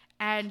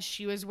 and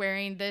she was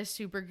wearing this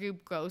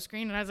Supergoop glow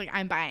screen, and I was like,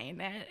 I'm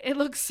buying it. It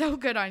looks so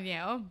good on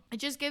you. It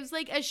just gives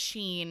like a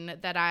sheen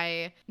that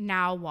I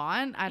now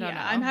want. I don't know.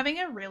 I'm having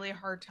a really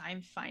hard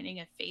time finding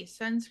a face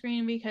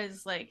sunscreen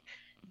because like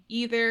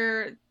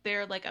either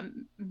they're like a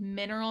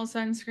mineral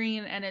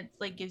sunscreen and it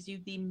like gives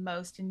you the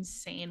most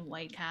insane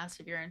white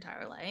cast of your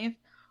entire life,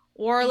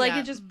 or like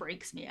it just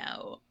breaks me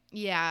out.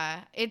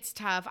 Yeah, it's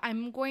tough.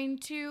 I'm going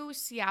to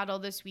Seattle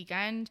this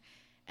weekend,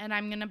 and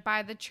I'm gonna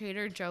buy the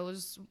Trader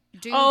Joe's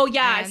dupe. Oh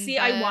yeah, see,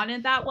 I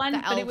wanted that one,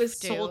 but it was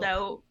sold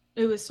out.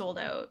 It was sold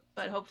out,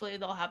 but hopefully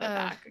they'll have it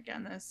back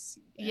again this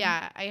season.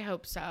 Yeah, I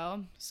hope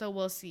so. So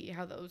we'll see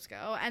how those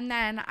go. And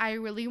then I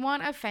really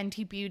want a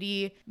Fenty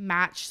Beauty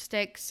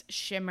Matchsticks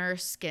Shimmer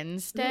Skin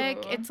Stick.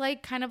 Ooh. It's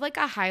like kind of like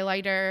a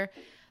highlighter,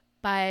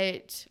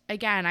 but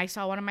again, I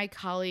saw one of my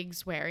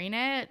colleagues wearing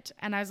it,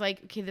 and I was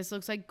like, okay, this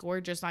looks like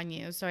gorgeous on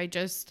you. So I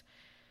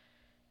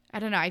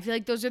don't know. I feel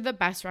like those are the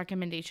best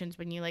recommendations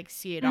when you like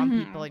see it on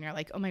people and you're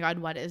like, oh my God,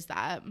 what is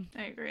that?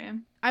 I agree.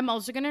 I'm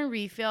also going to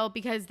refill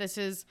because this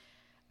is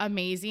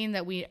amazing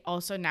that we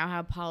also now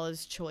have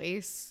Paula's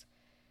Choice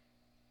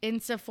in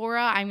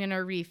Sephora. I'm going to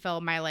refill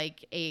my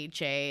like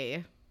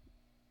AHA,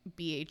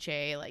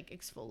 BHA, like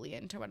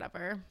exfoliant or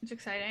whatever. It's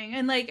exciting.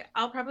 And like,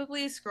 I'll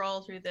probably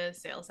scroll through the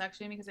sale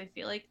section because I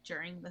feel like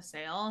during the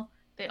sale,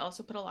 they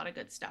also put a lot of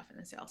good stuff in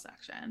the sale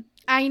section.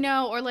 I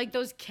know. Or like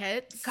those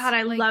kits. God,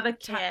 I love a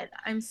kit.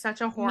 I'm such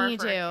a whore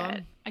for a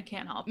kit. I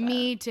can't help it.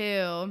 Me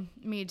too.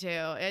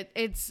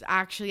 It's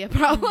actually a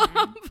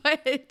problem.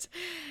 But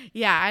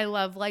yeah, I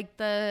love like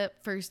the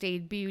first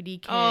aid beauty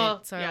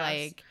kits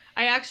like.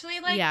 I actually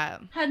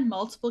had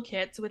multiple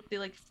kits with the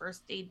like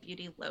first aid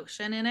beauty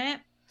lotion in it.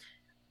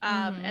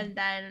 And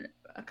then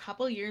a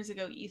couple years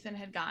ago, Ethan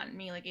had gotten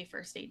me like a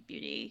first aid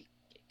beauty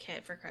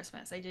kit for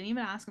Christmas. I didn't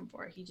even ask him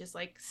for it. He just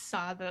like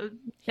saw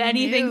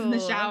anything in the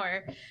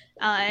shower,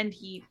 and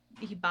he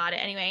bought it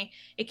anyway.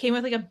 It came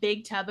with like a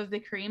big tub of the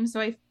cream,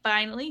 so I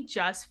finally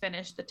just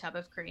finished the tub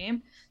of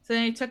cream. So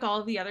then I took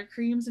all of the other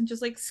creams and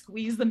just like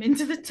squeezed them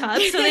into the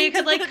tub so they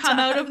could like come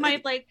out of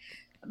my like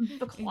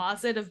the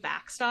closet of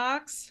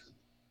backstocks.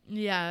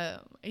 Yeah,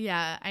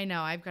 I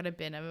know. I've got a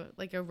bin of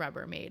like a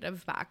Rubbermaid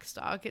of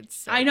backstock. It's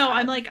so I know. bad.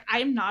 I'm like,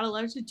 I'm not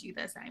allowed to do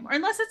this anymore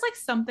unless it's like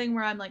something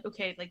where I'm like,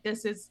 okay, like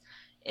this is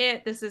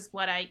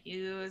what I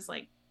use,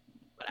 like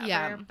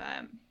whatever.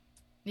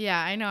 Yeah,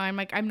 I know. I'm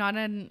like, I'm not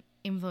an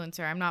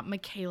influencer. I'm not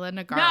Michaela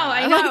Nagara. No,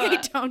 I know. Like,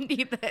 I don't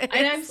need this.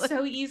 And I'm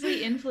so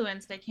easily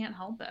influenced. I can't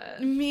help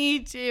it. Me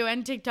too.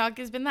 And TikTok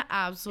has been the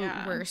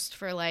absolute worst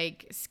for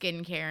like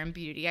skincare and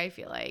beauty, I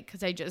feel like,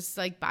 because I just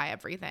like buy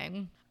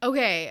everything.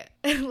 Okay,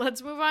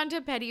 let's move on to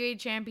Pettyweight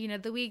Champion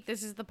of the Week.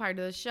 This is the part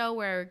of the show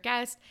where our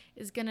guest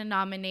is going to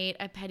nominate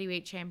a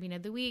Pettyweight Champion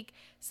of the Week,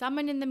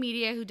 someone in the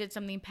media who did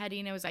something petty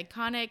and it was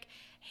iconic.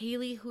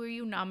 Haley, who are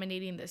you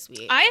nominating this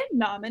week? I am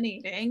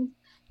nominating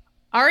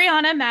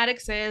Ariana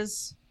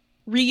Madix's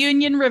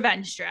reunion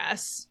revenge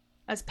dress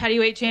as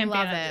Pettyweight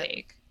Champion of the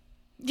Week.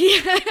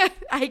 Yeah,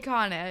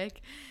 iconic.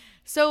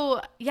 So,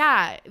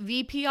 yeah,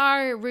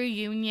 VPR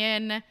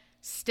reunion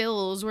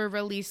stills were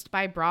released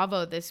by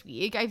Bravo this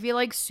week. I feel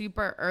like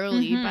super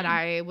early, but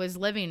I was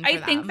living for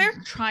them. I think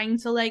they're trying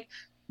to like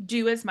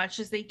do as much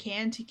as they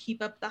can to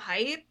keep up the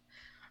hype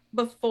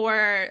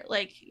before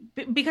like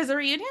because the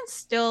reunion's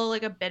still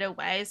like a bit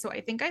away. So I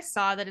think I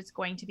saw that it's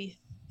going to be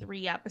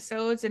 3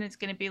 episodes and it's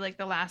going to be like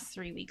the last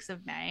 3 weeks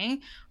of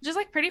May, which is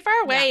like pretty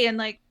far away. And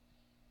like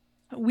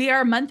we are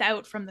a month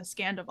out from the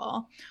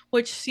scandal,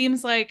 which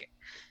seems like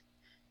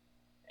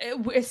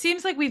it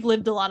seems like we've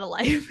lived a lot of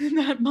life in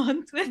that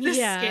month with this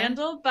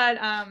scandal, but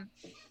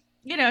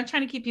you know,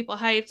 trying to keep people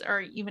hyped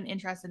or even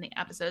interested in the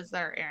episodes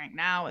that are airing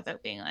now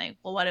without being like,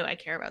 well, what do I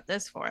care about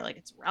this for? Like,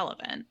 it's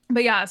relevant.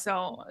 But yeah,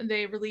 so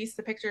they released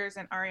the pictures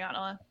and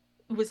Ariana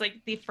was like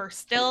the first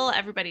still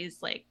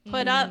everybody's like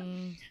put up.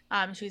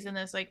 She's in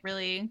this like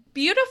really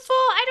beautiful,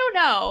 I don't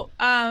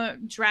know,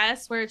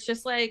 dress where it's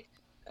just like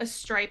a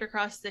stripe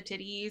across the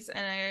titties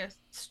and a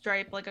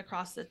stripe like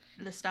across the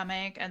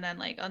stomach and then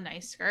like a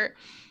nice skirt.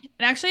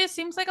 And actually it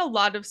seems like a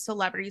lot of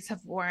celebrities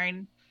have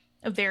worn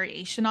a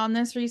variation on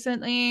this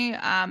recently.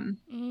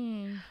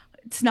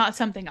 It's not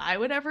something I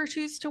would ever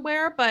choose to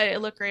wear, but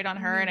it looked great on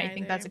her. And I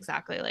think that's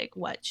exactly like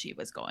what she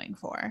was going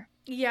for.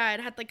 Yeah, it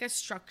had like a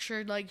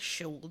structured like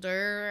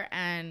shoulder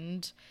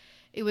and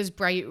It was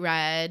bright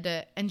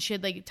red, and she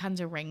had like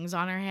tons of rings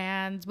on her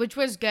hands, which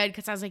was good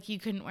because I was like, you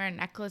couldn't wear a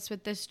necklace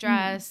with this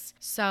dress.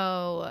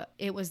 So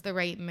it was the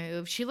right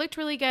move. She looked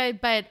really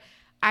good, but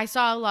I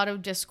saw a lot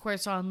of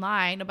discourse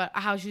online about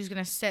how she was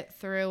going to sit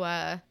through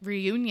a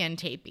reunion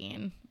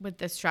taping with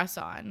this dress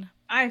on.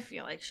 I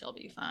feel like she'll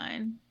be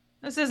fine.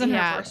 This isn't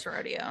her first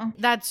rodeo.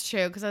 That's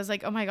true, because I was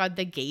like, oh my God,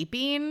 the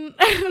gaping.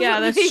 Yeah,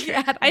 that's true.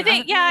 I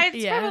think,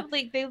 it's yeah.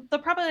 probably, they'll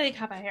probably like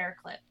have a hair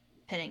clip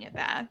pinning it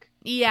back.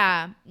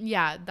 Yeah,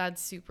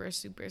 that's super,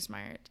 super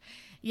smart.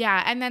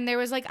 Yeah, and then there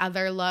was like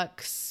other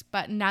looks,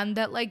 but none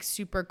that like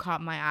super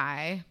caught my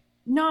eye.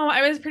 No,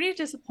 I was pretty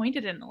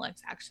disappointed in the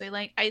looks, actually.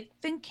 Like, I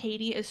think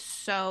Katie is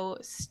so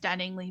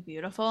stunningly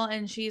beautiful,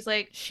 and she's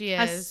like,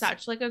 has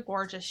such like a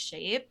gorgeous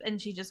shape,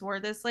 and she just wore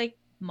this like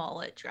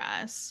mullet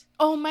dress.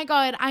 Oh my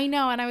God, I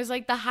know. And I was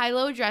like, the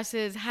high-low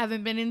dresses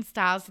haven't been in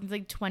style since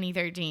like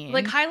 2013.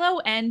 Like high-low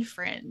and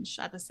fringe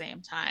at the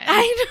same time.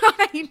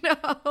 I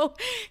know.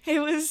 It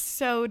was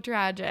so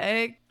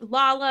tragic.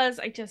 Lala's,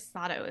 I just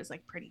thought it was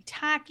like pretty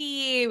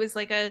tacky. It was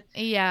like a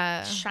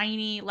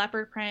shiny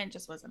leopard print,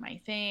 just wasn't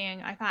my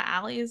thing. I thought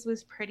Allie's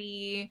was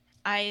pretty.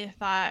 I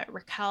thought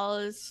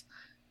Raquel's,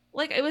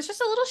 like, it was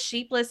just a little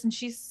shapeless, and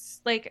she's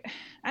like,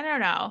 I don't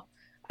know.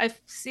 I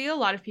see a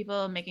lot of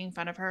people making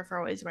fun of her for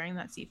always wearing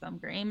that seafoam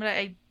green, but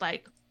I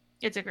like,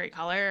 it's a great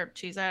color.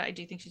 I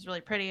do think she's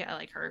really pretty. I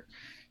like her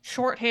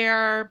short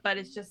hair, but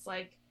it's just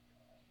like,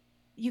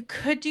 you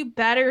could do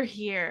better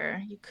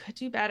here. You could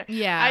do better.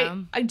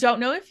 Yeah. I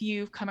don't know if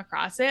you've come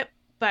across it,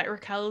 but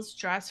Raquel's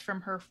dress from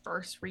her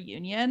first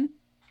reunion,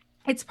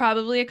 it's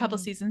probably a couple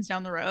seasons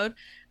down the road.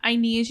 I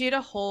need you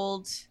to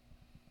hold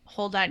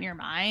that in your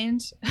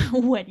mind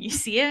when you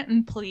see it,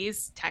 and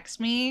please text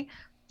me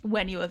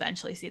when you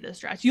eventually see this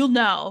dress. You'll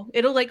know.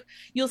 It'll like,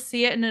 you'll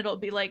see it and it'll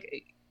be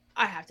like,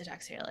 I have to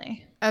text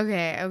Haley.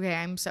 Okay,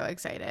 I'm so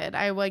excited.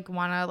 I like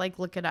want to like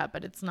look it up,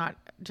 but it's not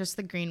just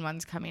the green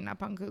ones coming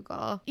up on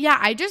Google. Yeah,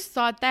 I just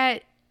thought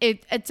that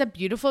it's a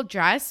beautiful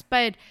dress,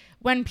 but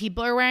when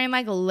people are wearing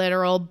like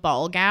literal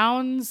ball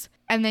gowns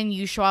and then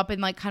you show up in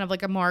like kind of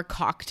like a more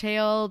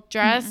cocktail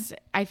dress,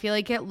 I feel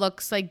like it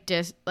looks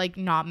like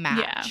not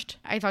matched.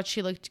 Yeah. I thought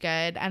she looked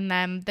good, and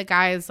then the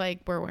guys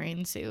like were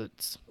wearing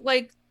suits.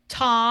 Like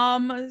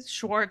Tom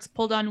Schwartz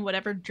pulled on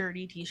whatever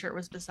dirty t-shirt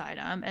was beside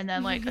him, and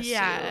then like a suit.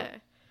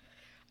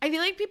 I feel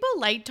like people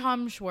like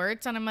Tom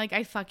Schwartz, and I'm like,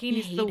 I fucking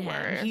hate him.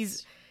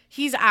 Worst.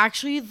 He's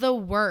actually the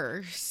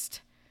worst.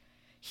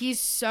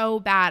 He's so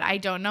bad. I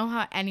don't know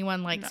how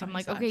anyone likes him.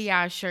 Like, okay,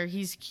 yeah, sure,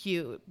 he's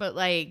cute, but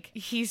like,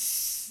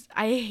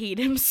 I hate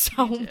him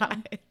so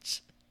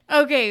much.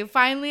 Okay,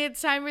 finally it's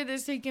time for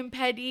This Week in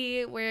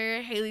Petty,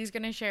 where Haley's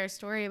gonna share a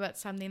story about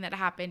something that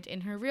happened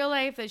in her real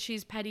life that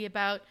she's petty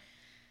about.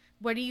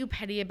 What are you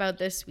petty about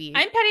this week?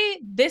 I'm petty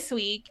this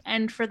week,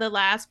 and for the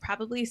last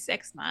probably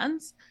 6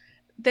 months,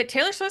 that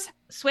Taylor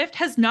Swift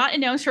has not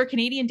announced her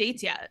Canadian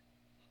dates yet.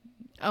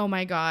 Oh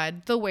my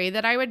God. The way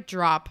that I would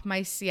drop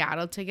my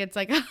Seattle tickets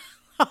like a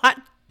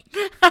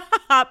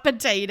hot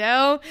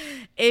potato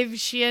if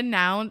she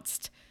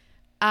announced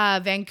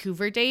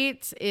Vancouver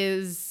dates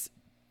is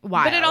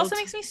wild. But it also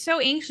makes me so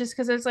anxious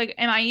because it's like,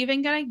 am I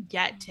even going to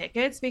get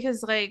tickets?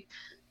 Because like...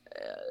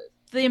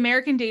 the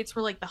American dates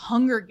were like the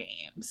Hunger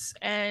Games,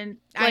 and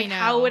like,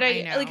 how would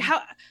I like,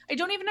 how I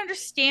don't even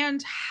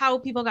understand how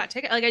people got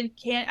tickets. Like, I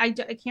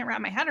can't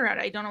wrap my head around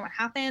it. I don't know what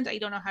happened. I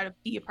don't know how to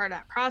be a part of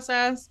that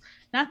process.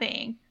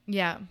 Nothing.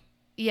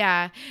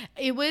 Yeah.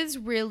 It was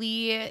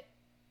really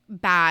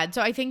bad.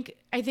 So I think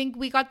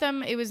we got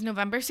them. It was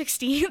November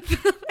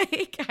 16th.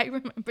 Like, I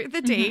remember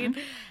the date,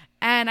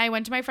 and I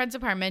went to my friend's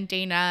apartment,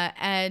 Dana,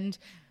 and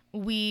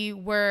we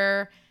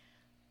were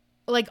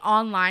like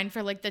online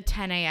for like the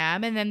 10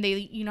 a.m. and then they,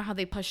 you know how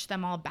they pushed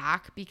them all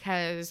back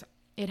because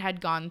it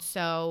had gone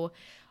so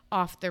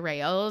off the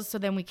rails. So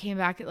then we came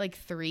back at like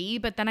 3,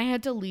 but then I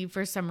had to leave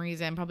for some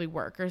reason, probably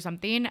work or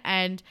something,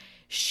 and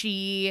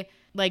she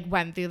like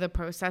went through the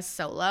process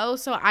solo,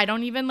 so I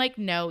don't even like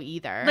know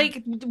either.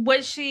 Like,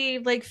 was she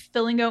like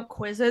filling out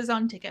quizzes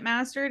on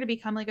Ticketmaster to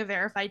become like a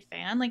verified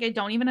fan? Like, I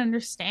don't even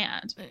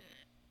understand.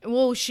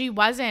 Well, she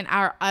wasn't.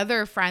 Our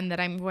other friend that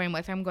I'm going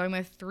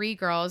with 3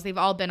 girls. They've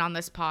all been on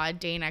this pod,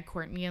 Dana,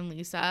 Courtney, and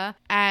Lisa.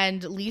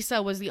 And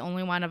Lisa was the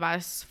only one of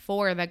us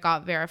 4 that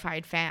got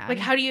verified fan. Like,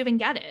 how do you even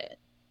get it?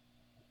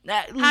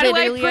 How do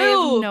I prove? I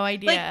have no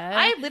idea. Like,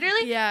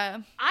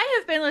 I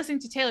have been listening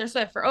to Taylor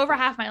Swift for over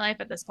half my life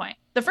at this point.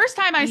 The first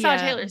time I saw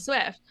Taylor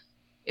Swift,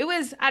 it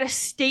was at a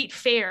state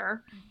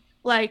fair,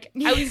 like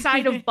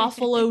outside of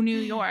Buffalo, New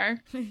York.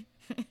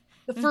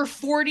 For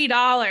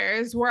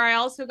 $40, where I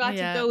also got to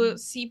go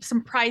see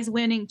some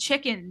prize-winning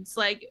chickens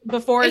like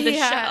before the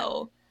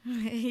show.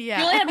 Yeah,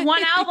 you only had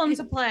one album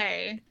to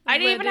play. I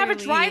didn't even have a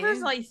driver's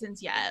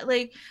license yet.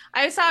 Like,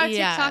 I saw a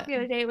TikTok the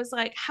other day. It was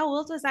like, how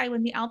old was I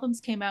when the albums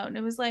came out? And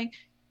it was like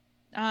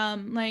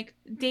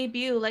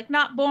debut, like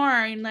not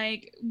born.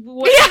 Like,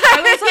 what?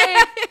 I was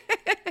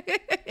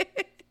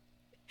like,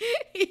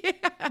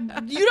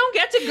 you don't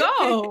get to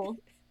go.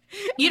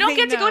 You don't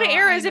get to go to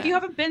Eras if know. you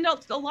haven't been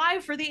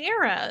alive for the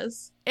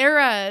Eras.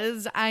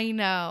 Eras. I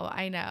know.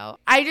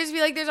 I just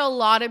feel like there's a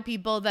lot of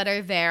people that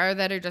are there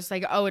that are just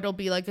like, oh, it'll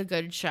be like a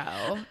good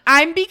show.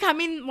 I'm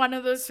becoming one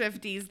of those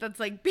 50s that's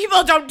like,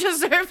 people don't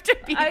deserve to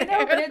be there. I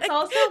know, but it's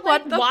also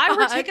like, why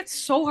were tickets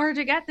so hard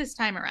to get this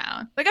time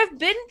around? Like,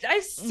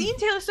 I've seen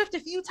Taylor Swift a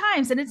few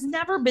times and it's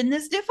never been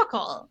this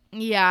difficult.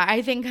 Yeah,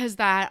 I think because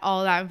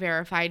all that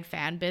verified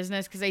fan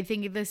business, because I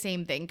think the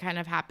same thing kind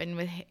of happened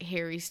with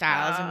Harry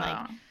Styles and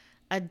like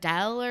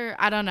Adele, or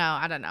I don't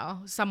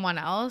know, someone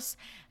else.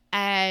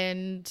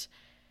 And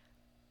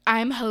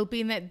I'm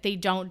hoping that they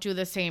don't do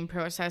the same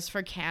process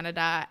for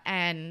Canada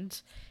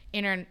and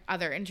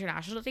other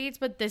international dates.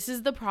 But this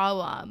is the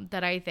problem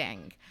that I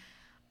think.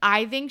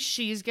 I think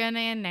she's going to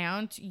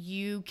announce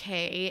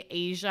UK,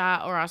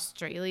 Asia, or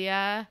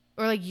Australia,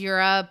 or like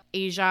Europe,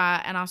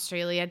 Asia, and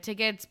Australia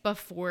tickets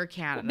before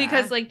Canada.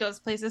 Because like those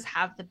places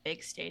have the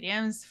big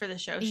stadiums for the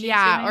show she's doing.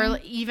 Or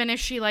even if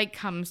she like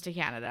comes to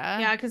Canada.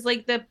 Yeah, because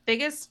like the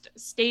biggest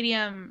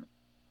stadium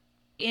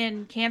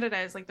in Canada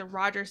is like the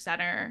Rogers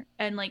Centre,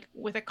 and like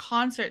with a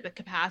concert the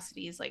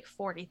capacity is like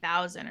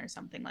 40,000 or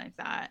something like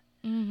that,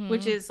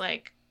 which is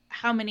like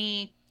how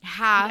many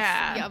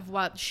half of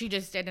what she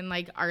just did in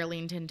like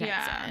Arlington,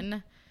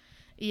 Texas.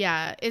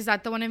 Yeah. Is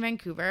that the one in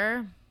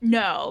Vancouver?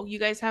 No, you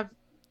guys have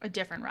a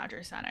different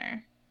Rogers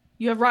Centre.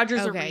 You have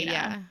Rogers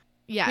Arena.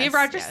 Yeah. We have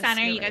Rogers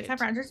Centre. You guys have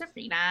Rogers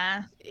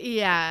Arena.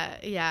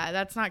 Yeah.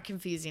 That's not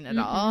confusing at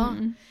all.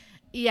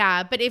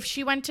 Yeah, but if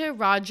she went to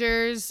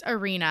Rogers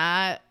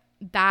Arena,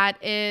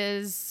 that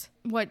is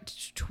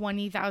what,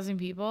 20,000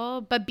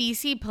 people, but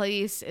BC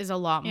Place is a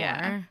lot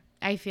more.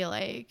 I feel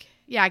like,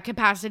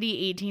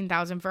 capacity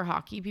 18,000 for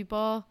hockey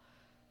people,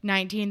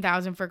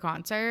 19,000 for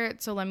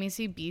concert. So let me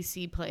see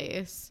BC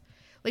Place.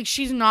 Like,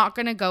 she's not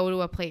gonna go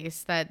to a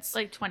place that's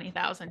like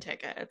 20,000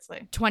 tickets,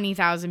 like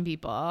 20,000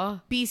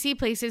 people. BC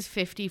Place is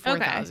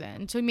 54,000.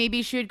 Okay. So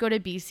maybe she would go to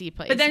BC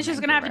Place. But then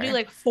she's gonna have to do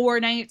like 4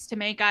 nights to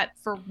make up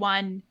for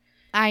one.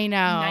 I know.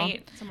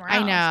 Night somewhere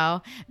else. I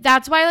know.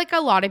 That's why like a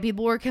lot of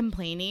people were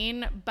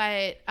complaining,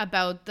 but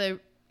about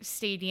the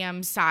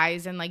stadium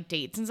size and like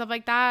dates and stuff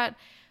like that.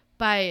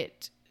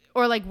 But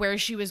or like where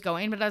she was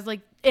going. But I was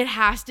like, it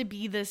has to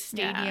be the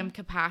stadium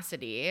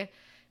capacity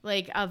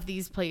like of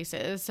these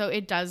places. So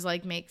it does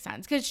like make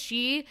sense. Because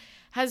she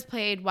has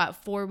played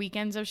 4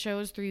 weekends of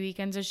shows, 3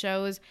 weekends of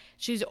shows.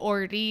 She's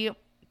already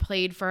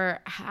played for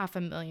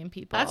 500,000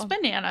 people. That's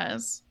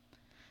bananas.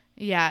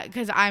 Yeah,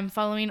 because I'm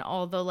following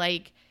all the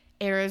like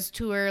Eras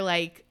Tour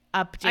like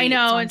updates. I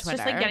know, on it's Twitter.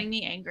 just like getting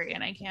me angry,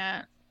 and I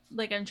can't.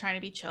 Like, I'm trying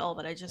to be chill,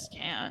 but I just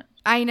can't.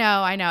 I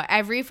know.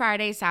 Every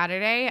Friday,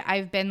 Saturday,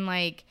 I've been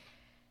like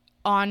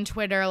on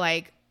Twitter,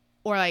 like,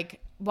 or like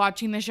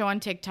watching the show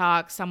on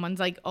TikTok. Someone's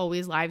like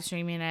always live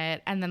streaming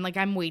it, and then like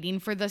I'm waiting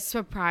for the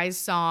surprise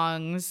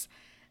songs,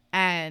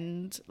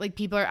 and like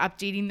people are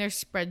updating their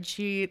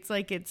spreadsheets.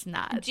 Like, it's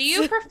nuts. Do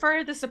you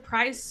prefer the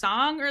surprise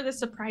song or the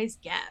surprise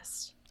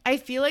guest? I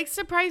feel like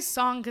surprise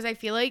song, because I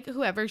feel like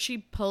whoever she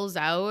pulls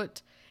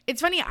out, it's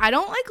funny, I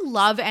don't like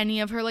love any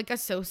of her like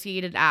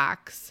associated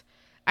acts.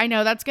 I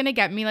know that's gonna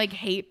get me like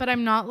hate, but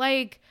I'm not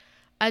like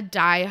a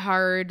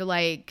diehard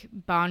like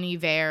Bon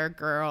Iver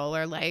girl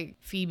or like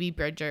Phoebe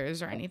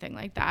Bridgers or anything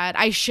like that.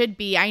 I should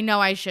be. I know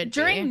I should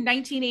During be.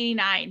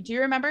 1989, do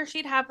you remember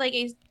she'd have like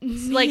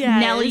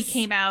Nelly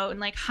came out and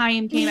like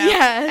Haim came out,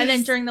 and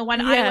then during the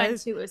one I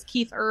went to, it was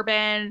Keith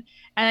Urban.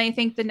 And I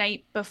think the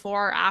night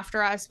before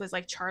After Us was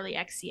like Charlie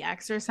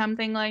XCX or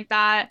something like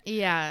that.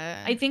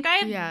 Yeah. I think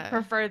I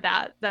prefer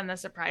that than the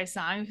surprise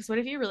song, because what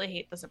if you really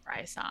hate the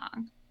surprise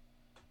song?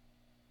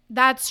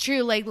 That's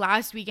true. Like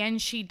last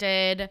weekend she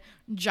did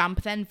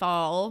Jump Then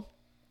Fall.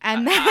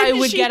 And then I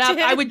would get up,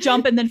 I would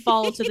jump and then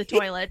fall to the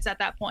toilets at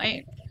that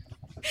point.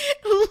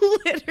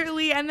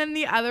 Literally. And then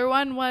the other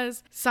one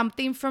was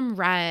something from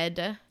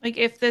Red. Like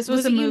if this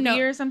was a movie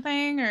or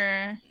something,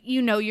 or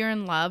You Know You're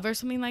in Love or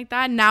something like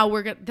that. Now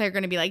they're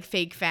gonna be like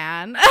fake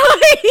fan.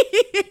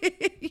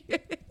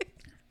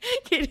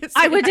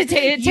 I went to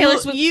Taylor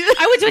Swift.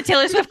 I went to a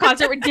Taylor Swift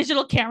concert where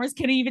digital cameras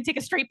couldn't even take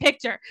a straight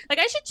picture. Like,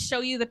 I should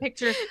show you the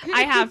pictures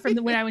I have from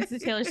when I went to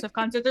the Taylor Swift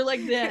concert. They're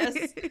like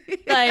this,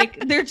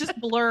 like they're just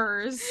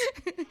blurs.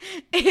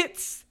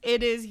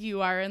 It is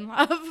You Are in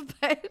Love,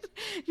 but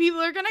people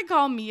are gonna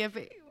call me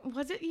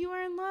was it You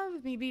Are in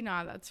Love? Maybe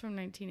not. That's from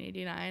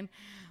 1989.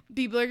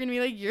 People are gonna be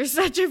like, you're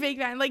such a fake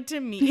fan, like to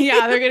me.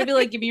 Yeah, they're gonna be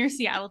like, give me your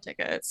Seattle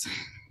tickets.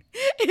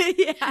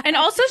 Yeah. And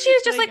also she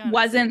was just like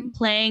wasn't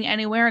playing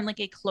anywhere in like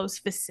a close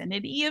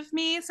vicinity of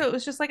me, so it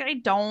was just like, I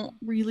don't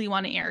really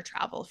want to air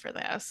travel for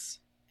this.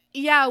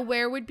 Yeah,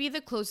 where would be the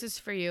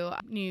closest for you?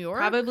 New York?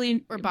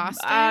 Probably. Or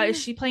Boston?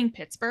 Is she playing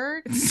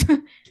Pittsburgh?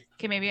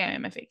 Okay, maybe I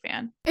am a fake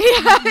fan.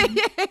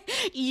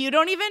 You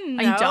don't even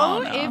know, I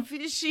don't know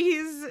if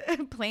she's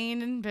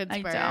playing in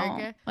Pittsburgh. I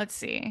don't. Let's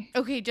see.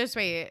 Okay, just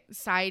wait.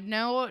 Side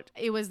note,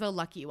 it was the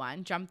lucky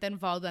one. Jump Then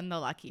Fall, then the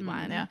lucky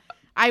one. Yeah.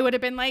 I would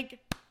have been like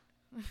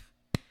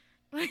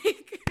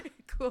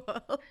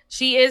Cool.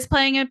 She is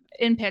playing it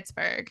in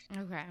Pittsburgh.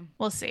 Okay.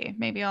 We'll see.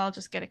 Maybe I'll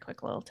just get a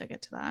quick little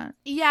ticket to that.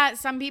 Yeah,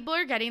 some people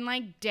are getting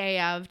like day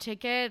of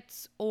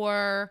tickets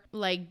or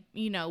like,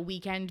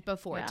 weekend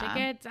before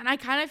tickets. And I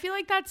kind of feel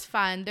like that's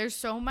fun. There's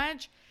so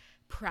much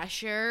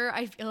pressure,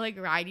 I feel like,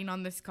 riding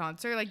on this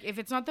concert. Like, if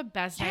it's not the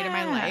best night of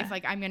my life,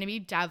 like, I'm going to be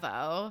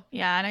Devo.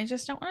 Yeah, and I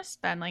just don't want to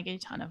spend like a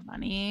ton of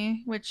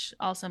money, which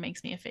also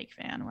makes me a fake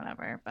fan,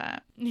 whatever.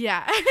 But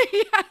yeah.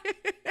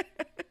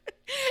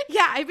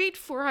 Yeah, I paid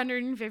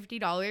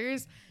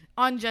 $450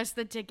 on just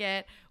the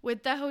ticket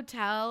with the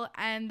hotel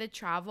and the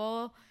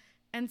travel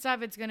and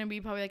stuff. It's gonna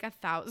be probably like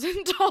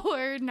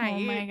 $1,000 night. Oh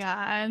my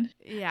god.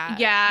 Yeah.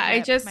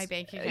 I just my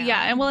bank account.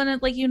 Yeah, and well, and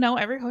like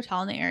every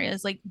hotel in the area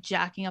is like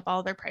jacking up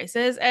all their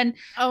prices, and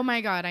oh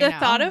my god, the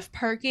thought of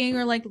parking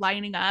or like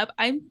lining up,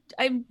 I'm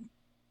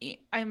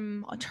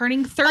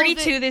turning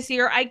 32 this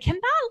year. I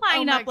cannot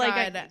line up like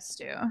I used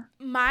to.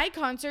 My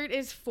concert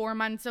is 4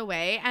 months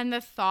away, and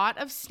the thought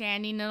of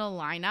standing in a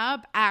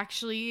lineup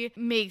actually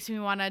makes me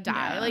want to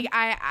die. Like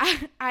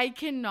I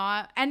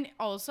cannot. And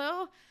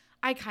also,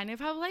 I kind of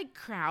have like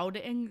crowd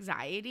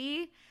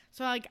anxiety.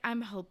 So like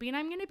I'm hoping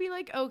I'm gonna be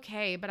like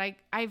okay, but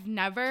I've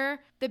never,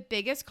 the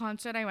biggest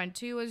concert I went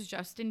to was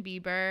Justin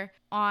Bieber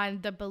on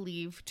the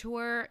Believe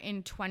tour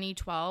in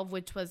 2012,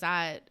 which was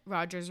at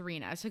Rogers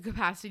Arena, so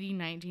capacity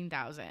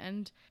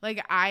 19,000.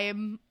 Like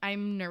I'm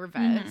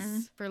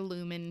nervous for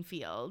Lumen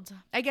Field.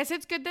 I guess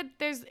it's good that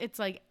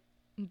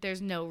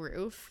there's no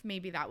roof.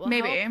 Maybe that will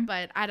help,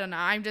 but I don't know.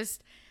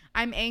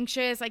 I'm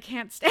anxious. I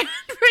can't stand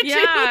for too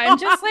long. I'm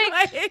just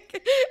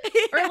like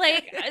or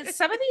like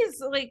some of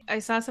these, like I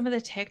saw some of the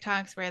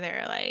TikToks where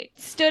they're like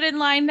stood in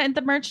line at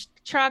the merch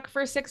truck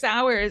for 6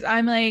 hours.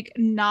 I'm like,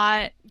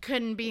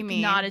 couldn't be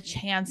me. Not a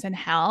chance in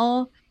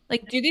hell.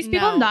 Like, do these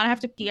people not have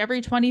to pee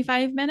every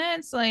 25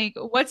 minutes? Like,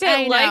 what's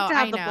it like to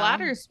have the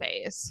bladder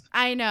space?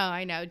 I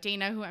know.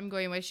 Dana, who I'm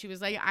going with, she was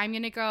like, I'm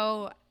going to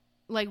go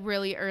like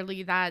really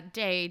early that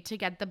day to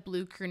get the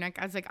blue crew neck.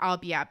 I was like, I'll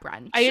be at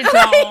brunch. I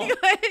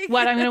don't.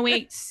 What, I'm gonna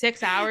wait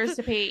 6 hours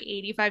to pay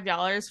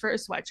 $85 for a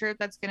sweatshirt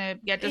that's gonna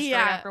get destroyed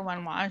after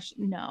one wash?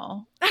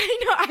 No. I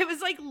know. I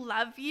was like,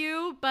 love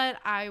you, but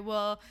I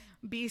will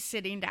be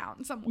sitting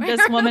down somewhere.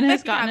 This woman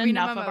has gotten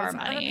enough of our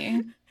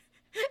money.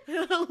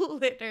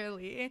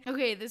 Literally.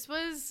 Okay, this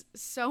was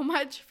so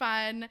much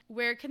fun.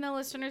 Where can the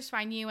listeners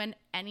find you, and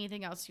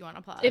anything else you want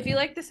to plug? If you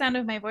like the sound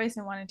of my voice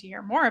and wanted to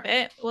hear more of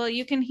it, well,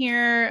 you can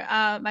hear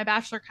my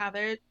Bachelor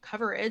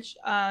coverage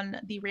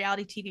on the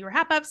reality TV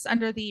wrap-ups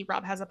under the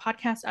Rob Has a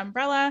Podcast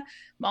umbrella.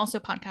 I'm also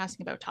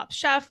podcasting about Top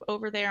Chef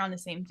over there on the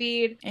same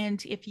feed.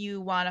 And if you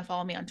want to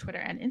follow me on Twitter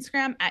and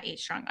Instagram at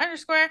 @strong_.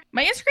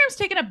 My Instagram's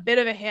taken a bit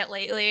of a hit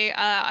lately.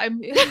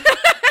 I'm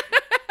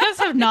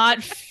just have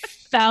not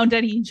found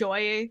any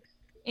joy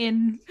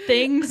in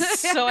things,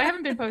 so I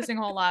haven't been posting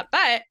a whole lot,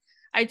 but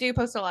I do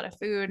post a lot of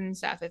food and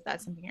stuff if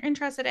that's something you're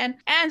interested in.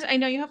 And I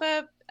know you have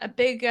a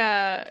big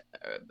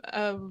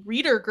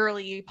reader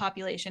girly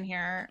population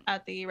here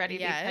at the Ready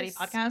to Be Petty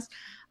podcast.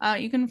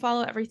 You can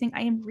follow everything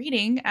I am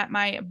reading at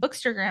my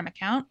Bookstagram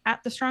account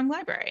at The Strong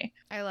Library.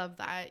 I love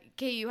that.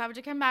 Okay, you have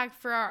to come back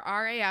for our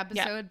RA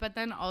episode, but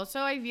then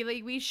also I feel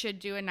like we should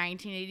do a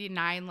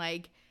 1989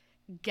 like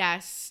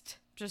guest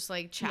just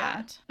like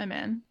chat. Yeah, I'm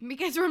in.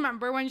 Because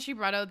remember when she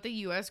brought out the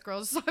U.S.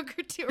 girls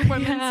soccer team or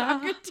women's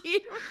soccer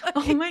team? Like,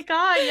 oh my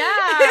god,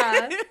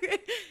 yeah.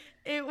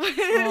 It was.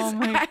 Oh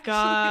my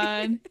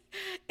god.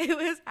 It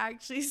was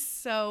actually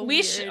so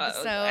weird.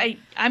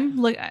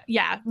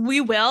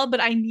 We will,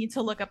 but I need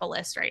to look up a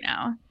list right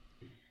now.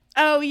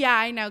 Oh yeah,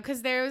 I know,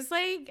 because there was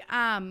like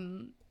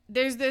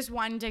there's this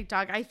one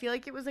TikTok. I feel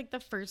like it was like the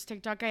first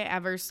TikTok I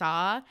ever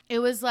saw. It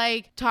was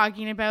like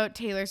talking about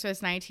Taylor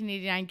Swift's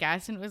 1989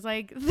 guest, and it was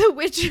like the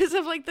witches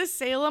of like the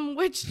Salem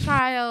witch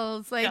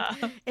trials. Like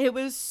it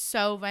was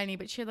so funny.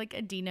 But she had like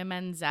Idina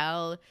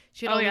Menzel.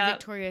 She had all the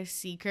Victoria's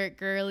Secret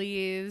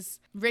girlies.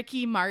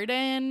 Ricky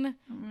Martin,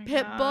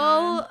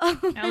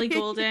 Pitbull, Ellie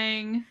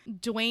Goulding,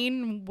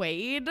 Dwayne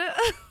Wade.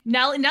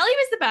 Nelly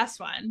was the best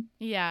one.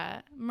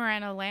 Yeah,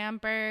 Miranda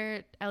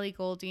Lambert, Ellie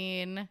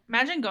Goulding.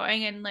 Imagine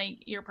going and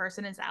like your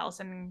person is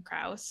Alison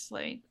Krauss.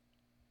 Like,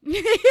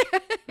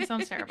 it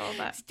sounds terrible,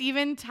 but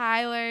Steven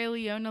Tyler,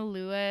 Leona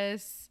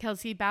Lewis,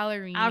 Kelsey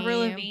Ballerini, Avril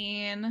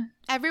Lavigne.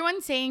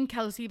 Everyone's saying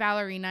Kelsey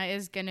Ballerina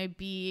is gonna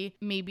be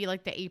maybe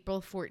like the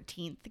April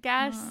 14th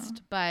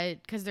guest,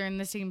 but because they're in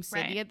the same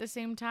city at the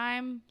same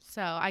time,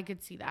 so I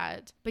could see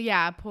that. But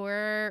yeah,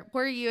 poor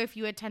you if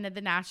you attended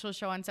the Nashville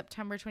show on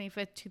September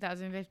 25th,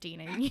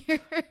 2015, and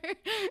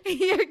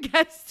your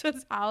guest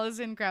was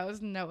Alison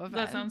Krauss. No offense.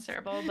 That sounds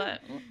terrible,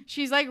 but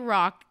she's like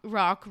rock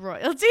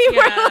royalty.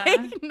 Yeah. We're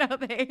like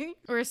nothing.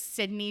 Or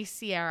Sydney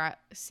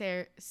Sierrota.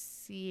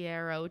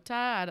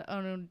 I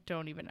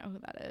don't even know who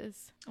that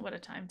is. What a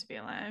time to be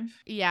alive.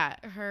 Yeah,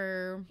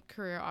 her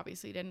career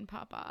obviously didn't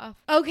pop off.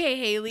 Okay,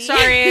 Haley.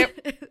 Sorry.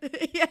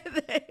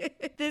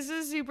 This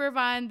is super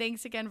fun.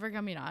 Thanks again for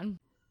coming on.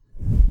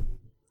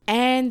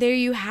 And And there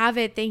you have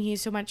it. Thank you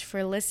so much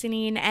for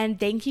listening. And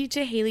thank you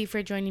to Haley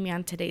for joining me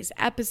on today's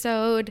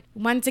episode.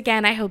 Once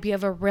again, I hope you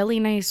have a really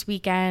nice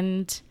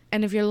weekend.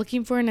 And if you're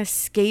looking for an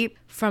escape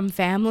from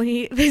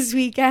family this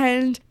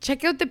weekend,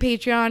 check out the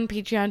Patreon,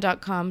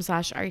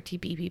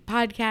 patreon.com/RTBP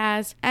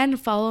podcast,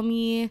 and follow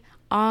me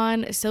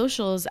on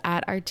socials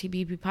at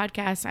RTBP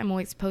podcast. I'm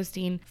always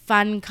posting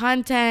fun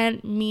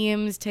content,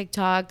 memes,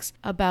 TikToks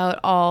about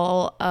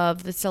all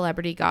of the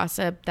celebrity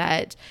gossip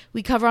that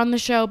we cover on the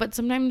show, but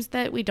sometimes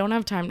that we don't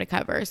have time to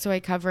cover. So I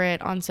cover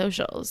it on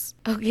socials.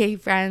 Okay,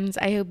 friends,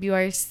 I hope you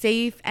are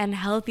safe and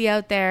healthy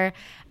out there.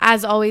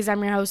 As always,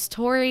 I'm your host,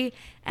 Tori,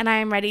 and I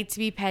am ready to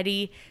be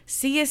petty.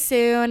 See you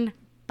soon.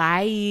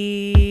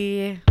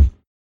 Bye.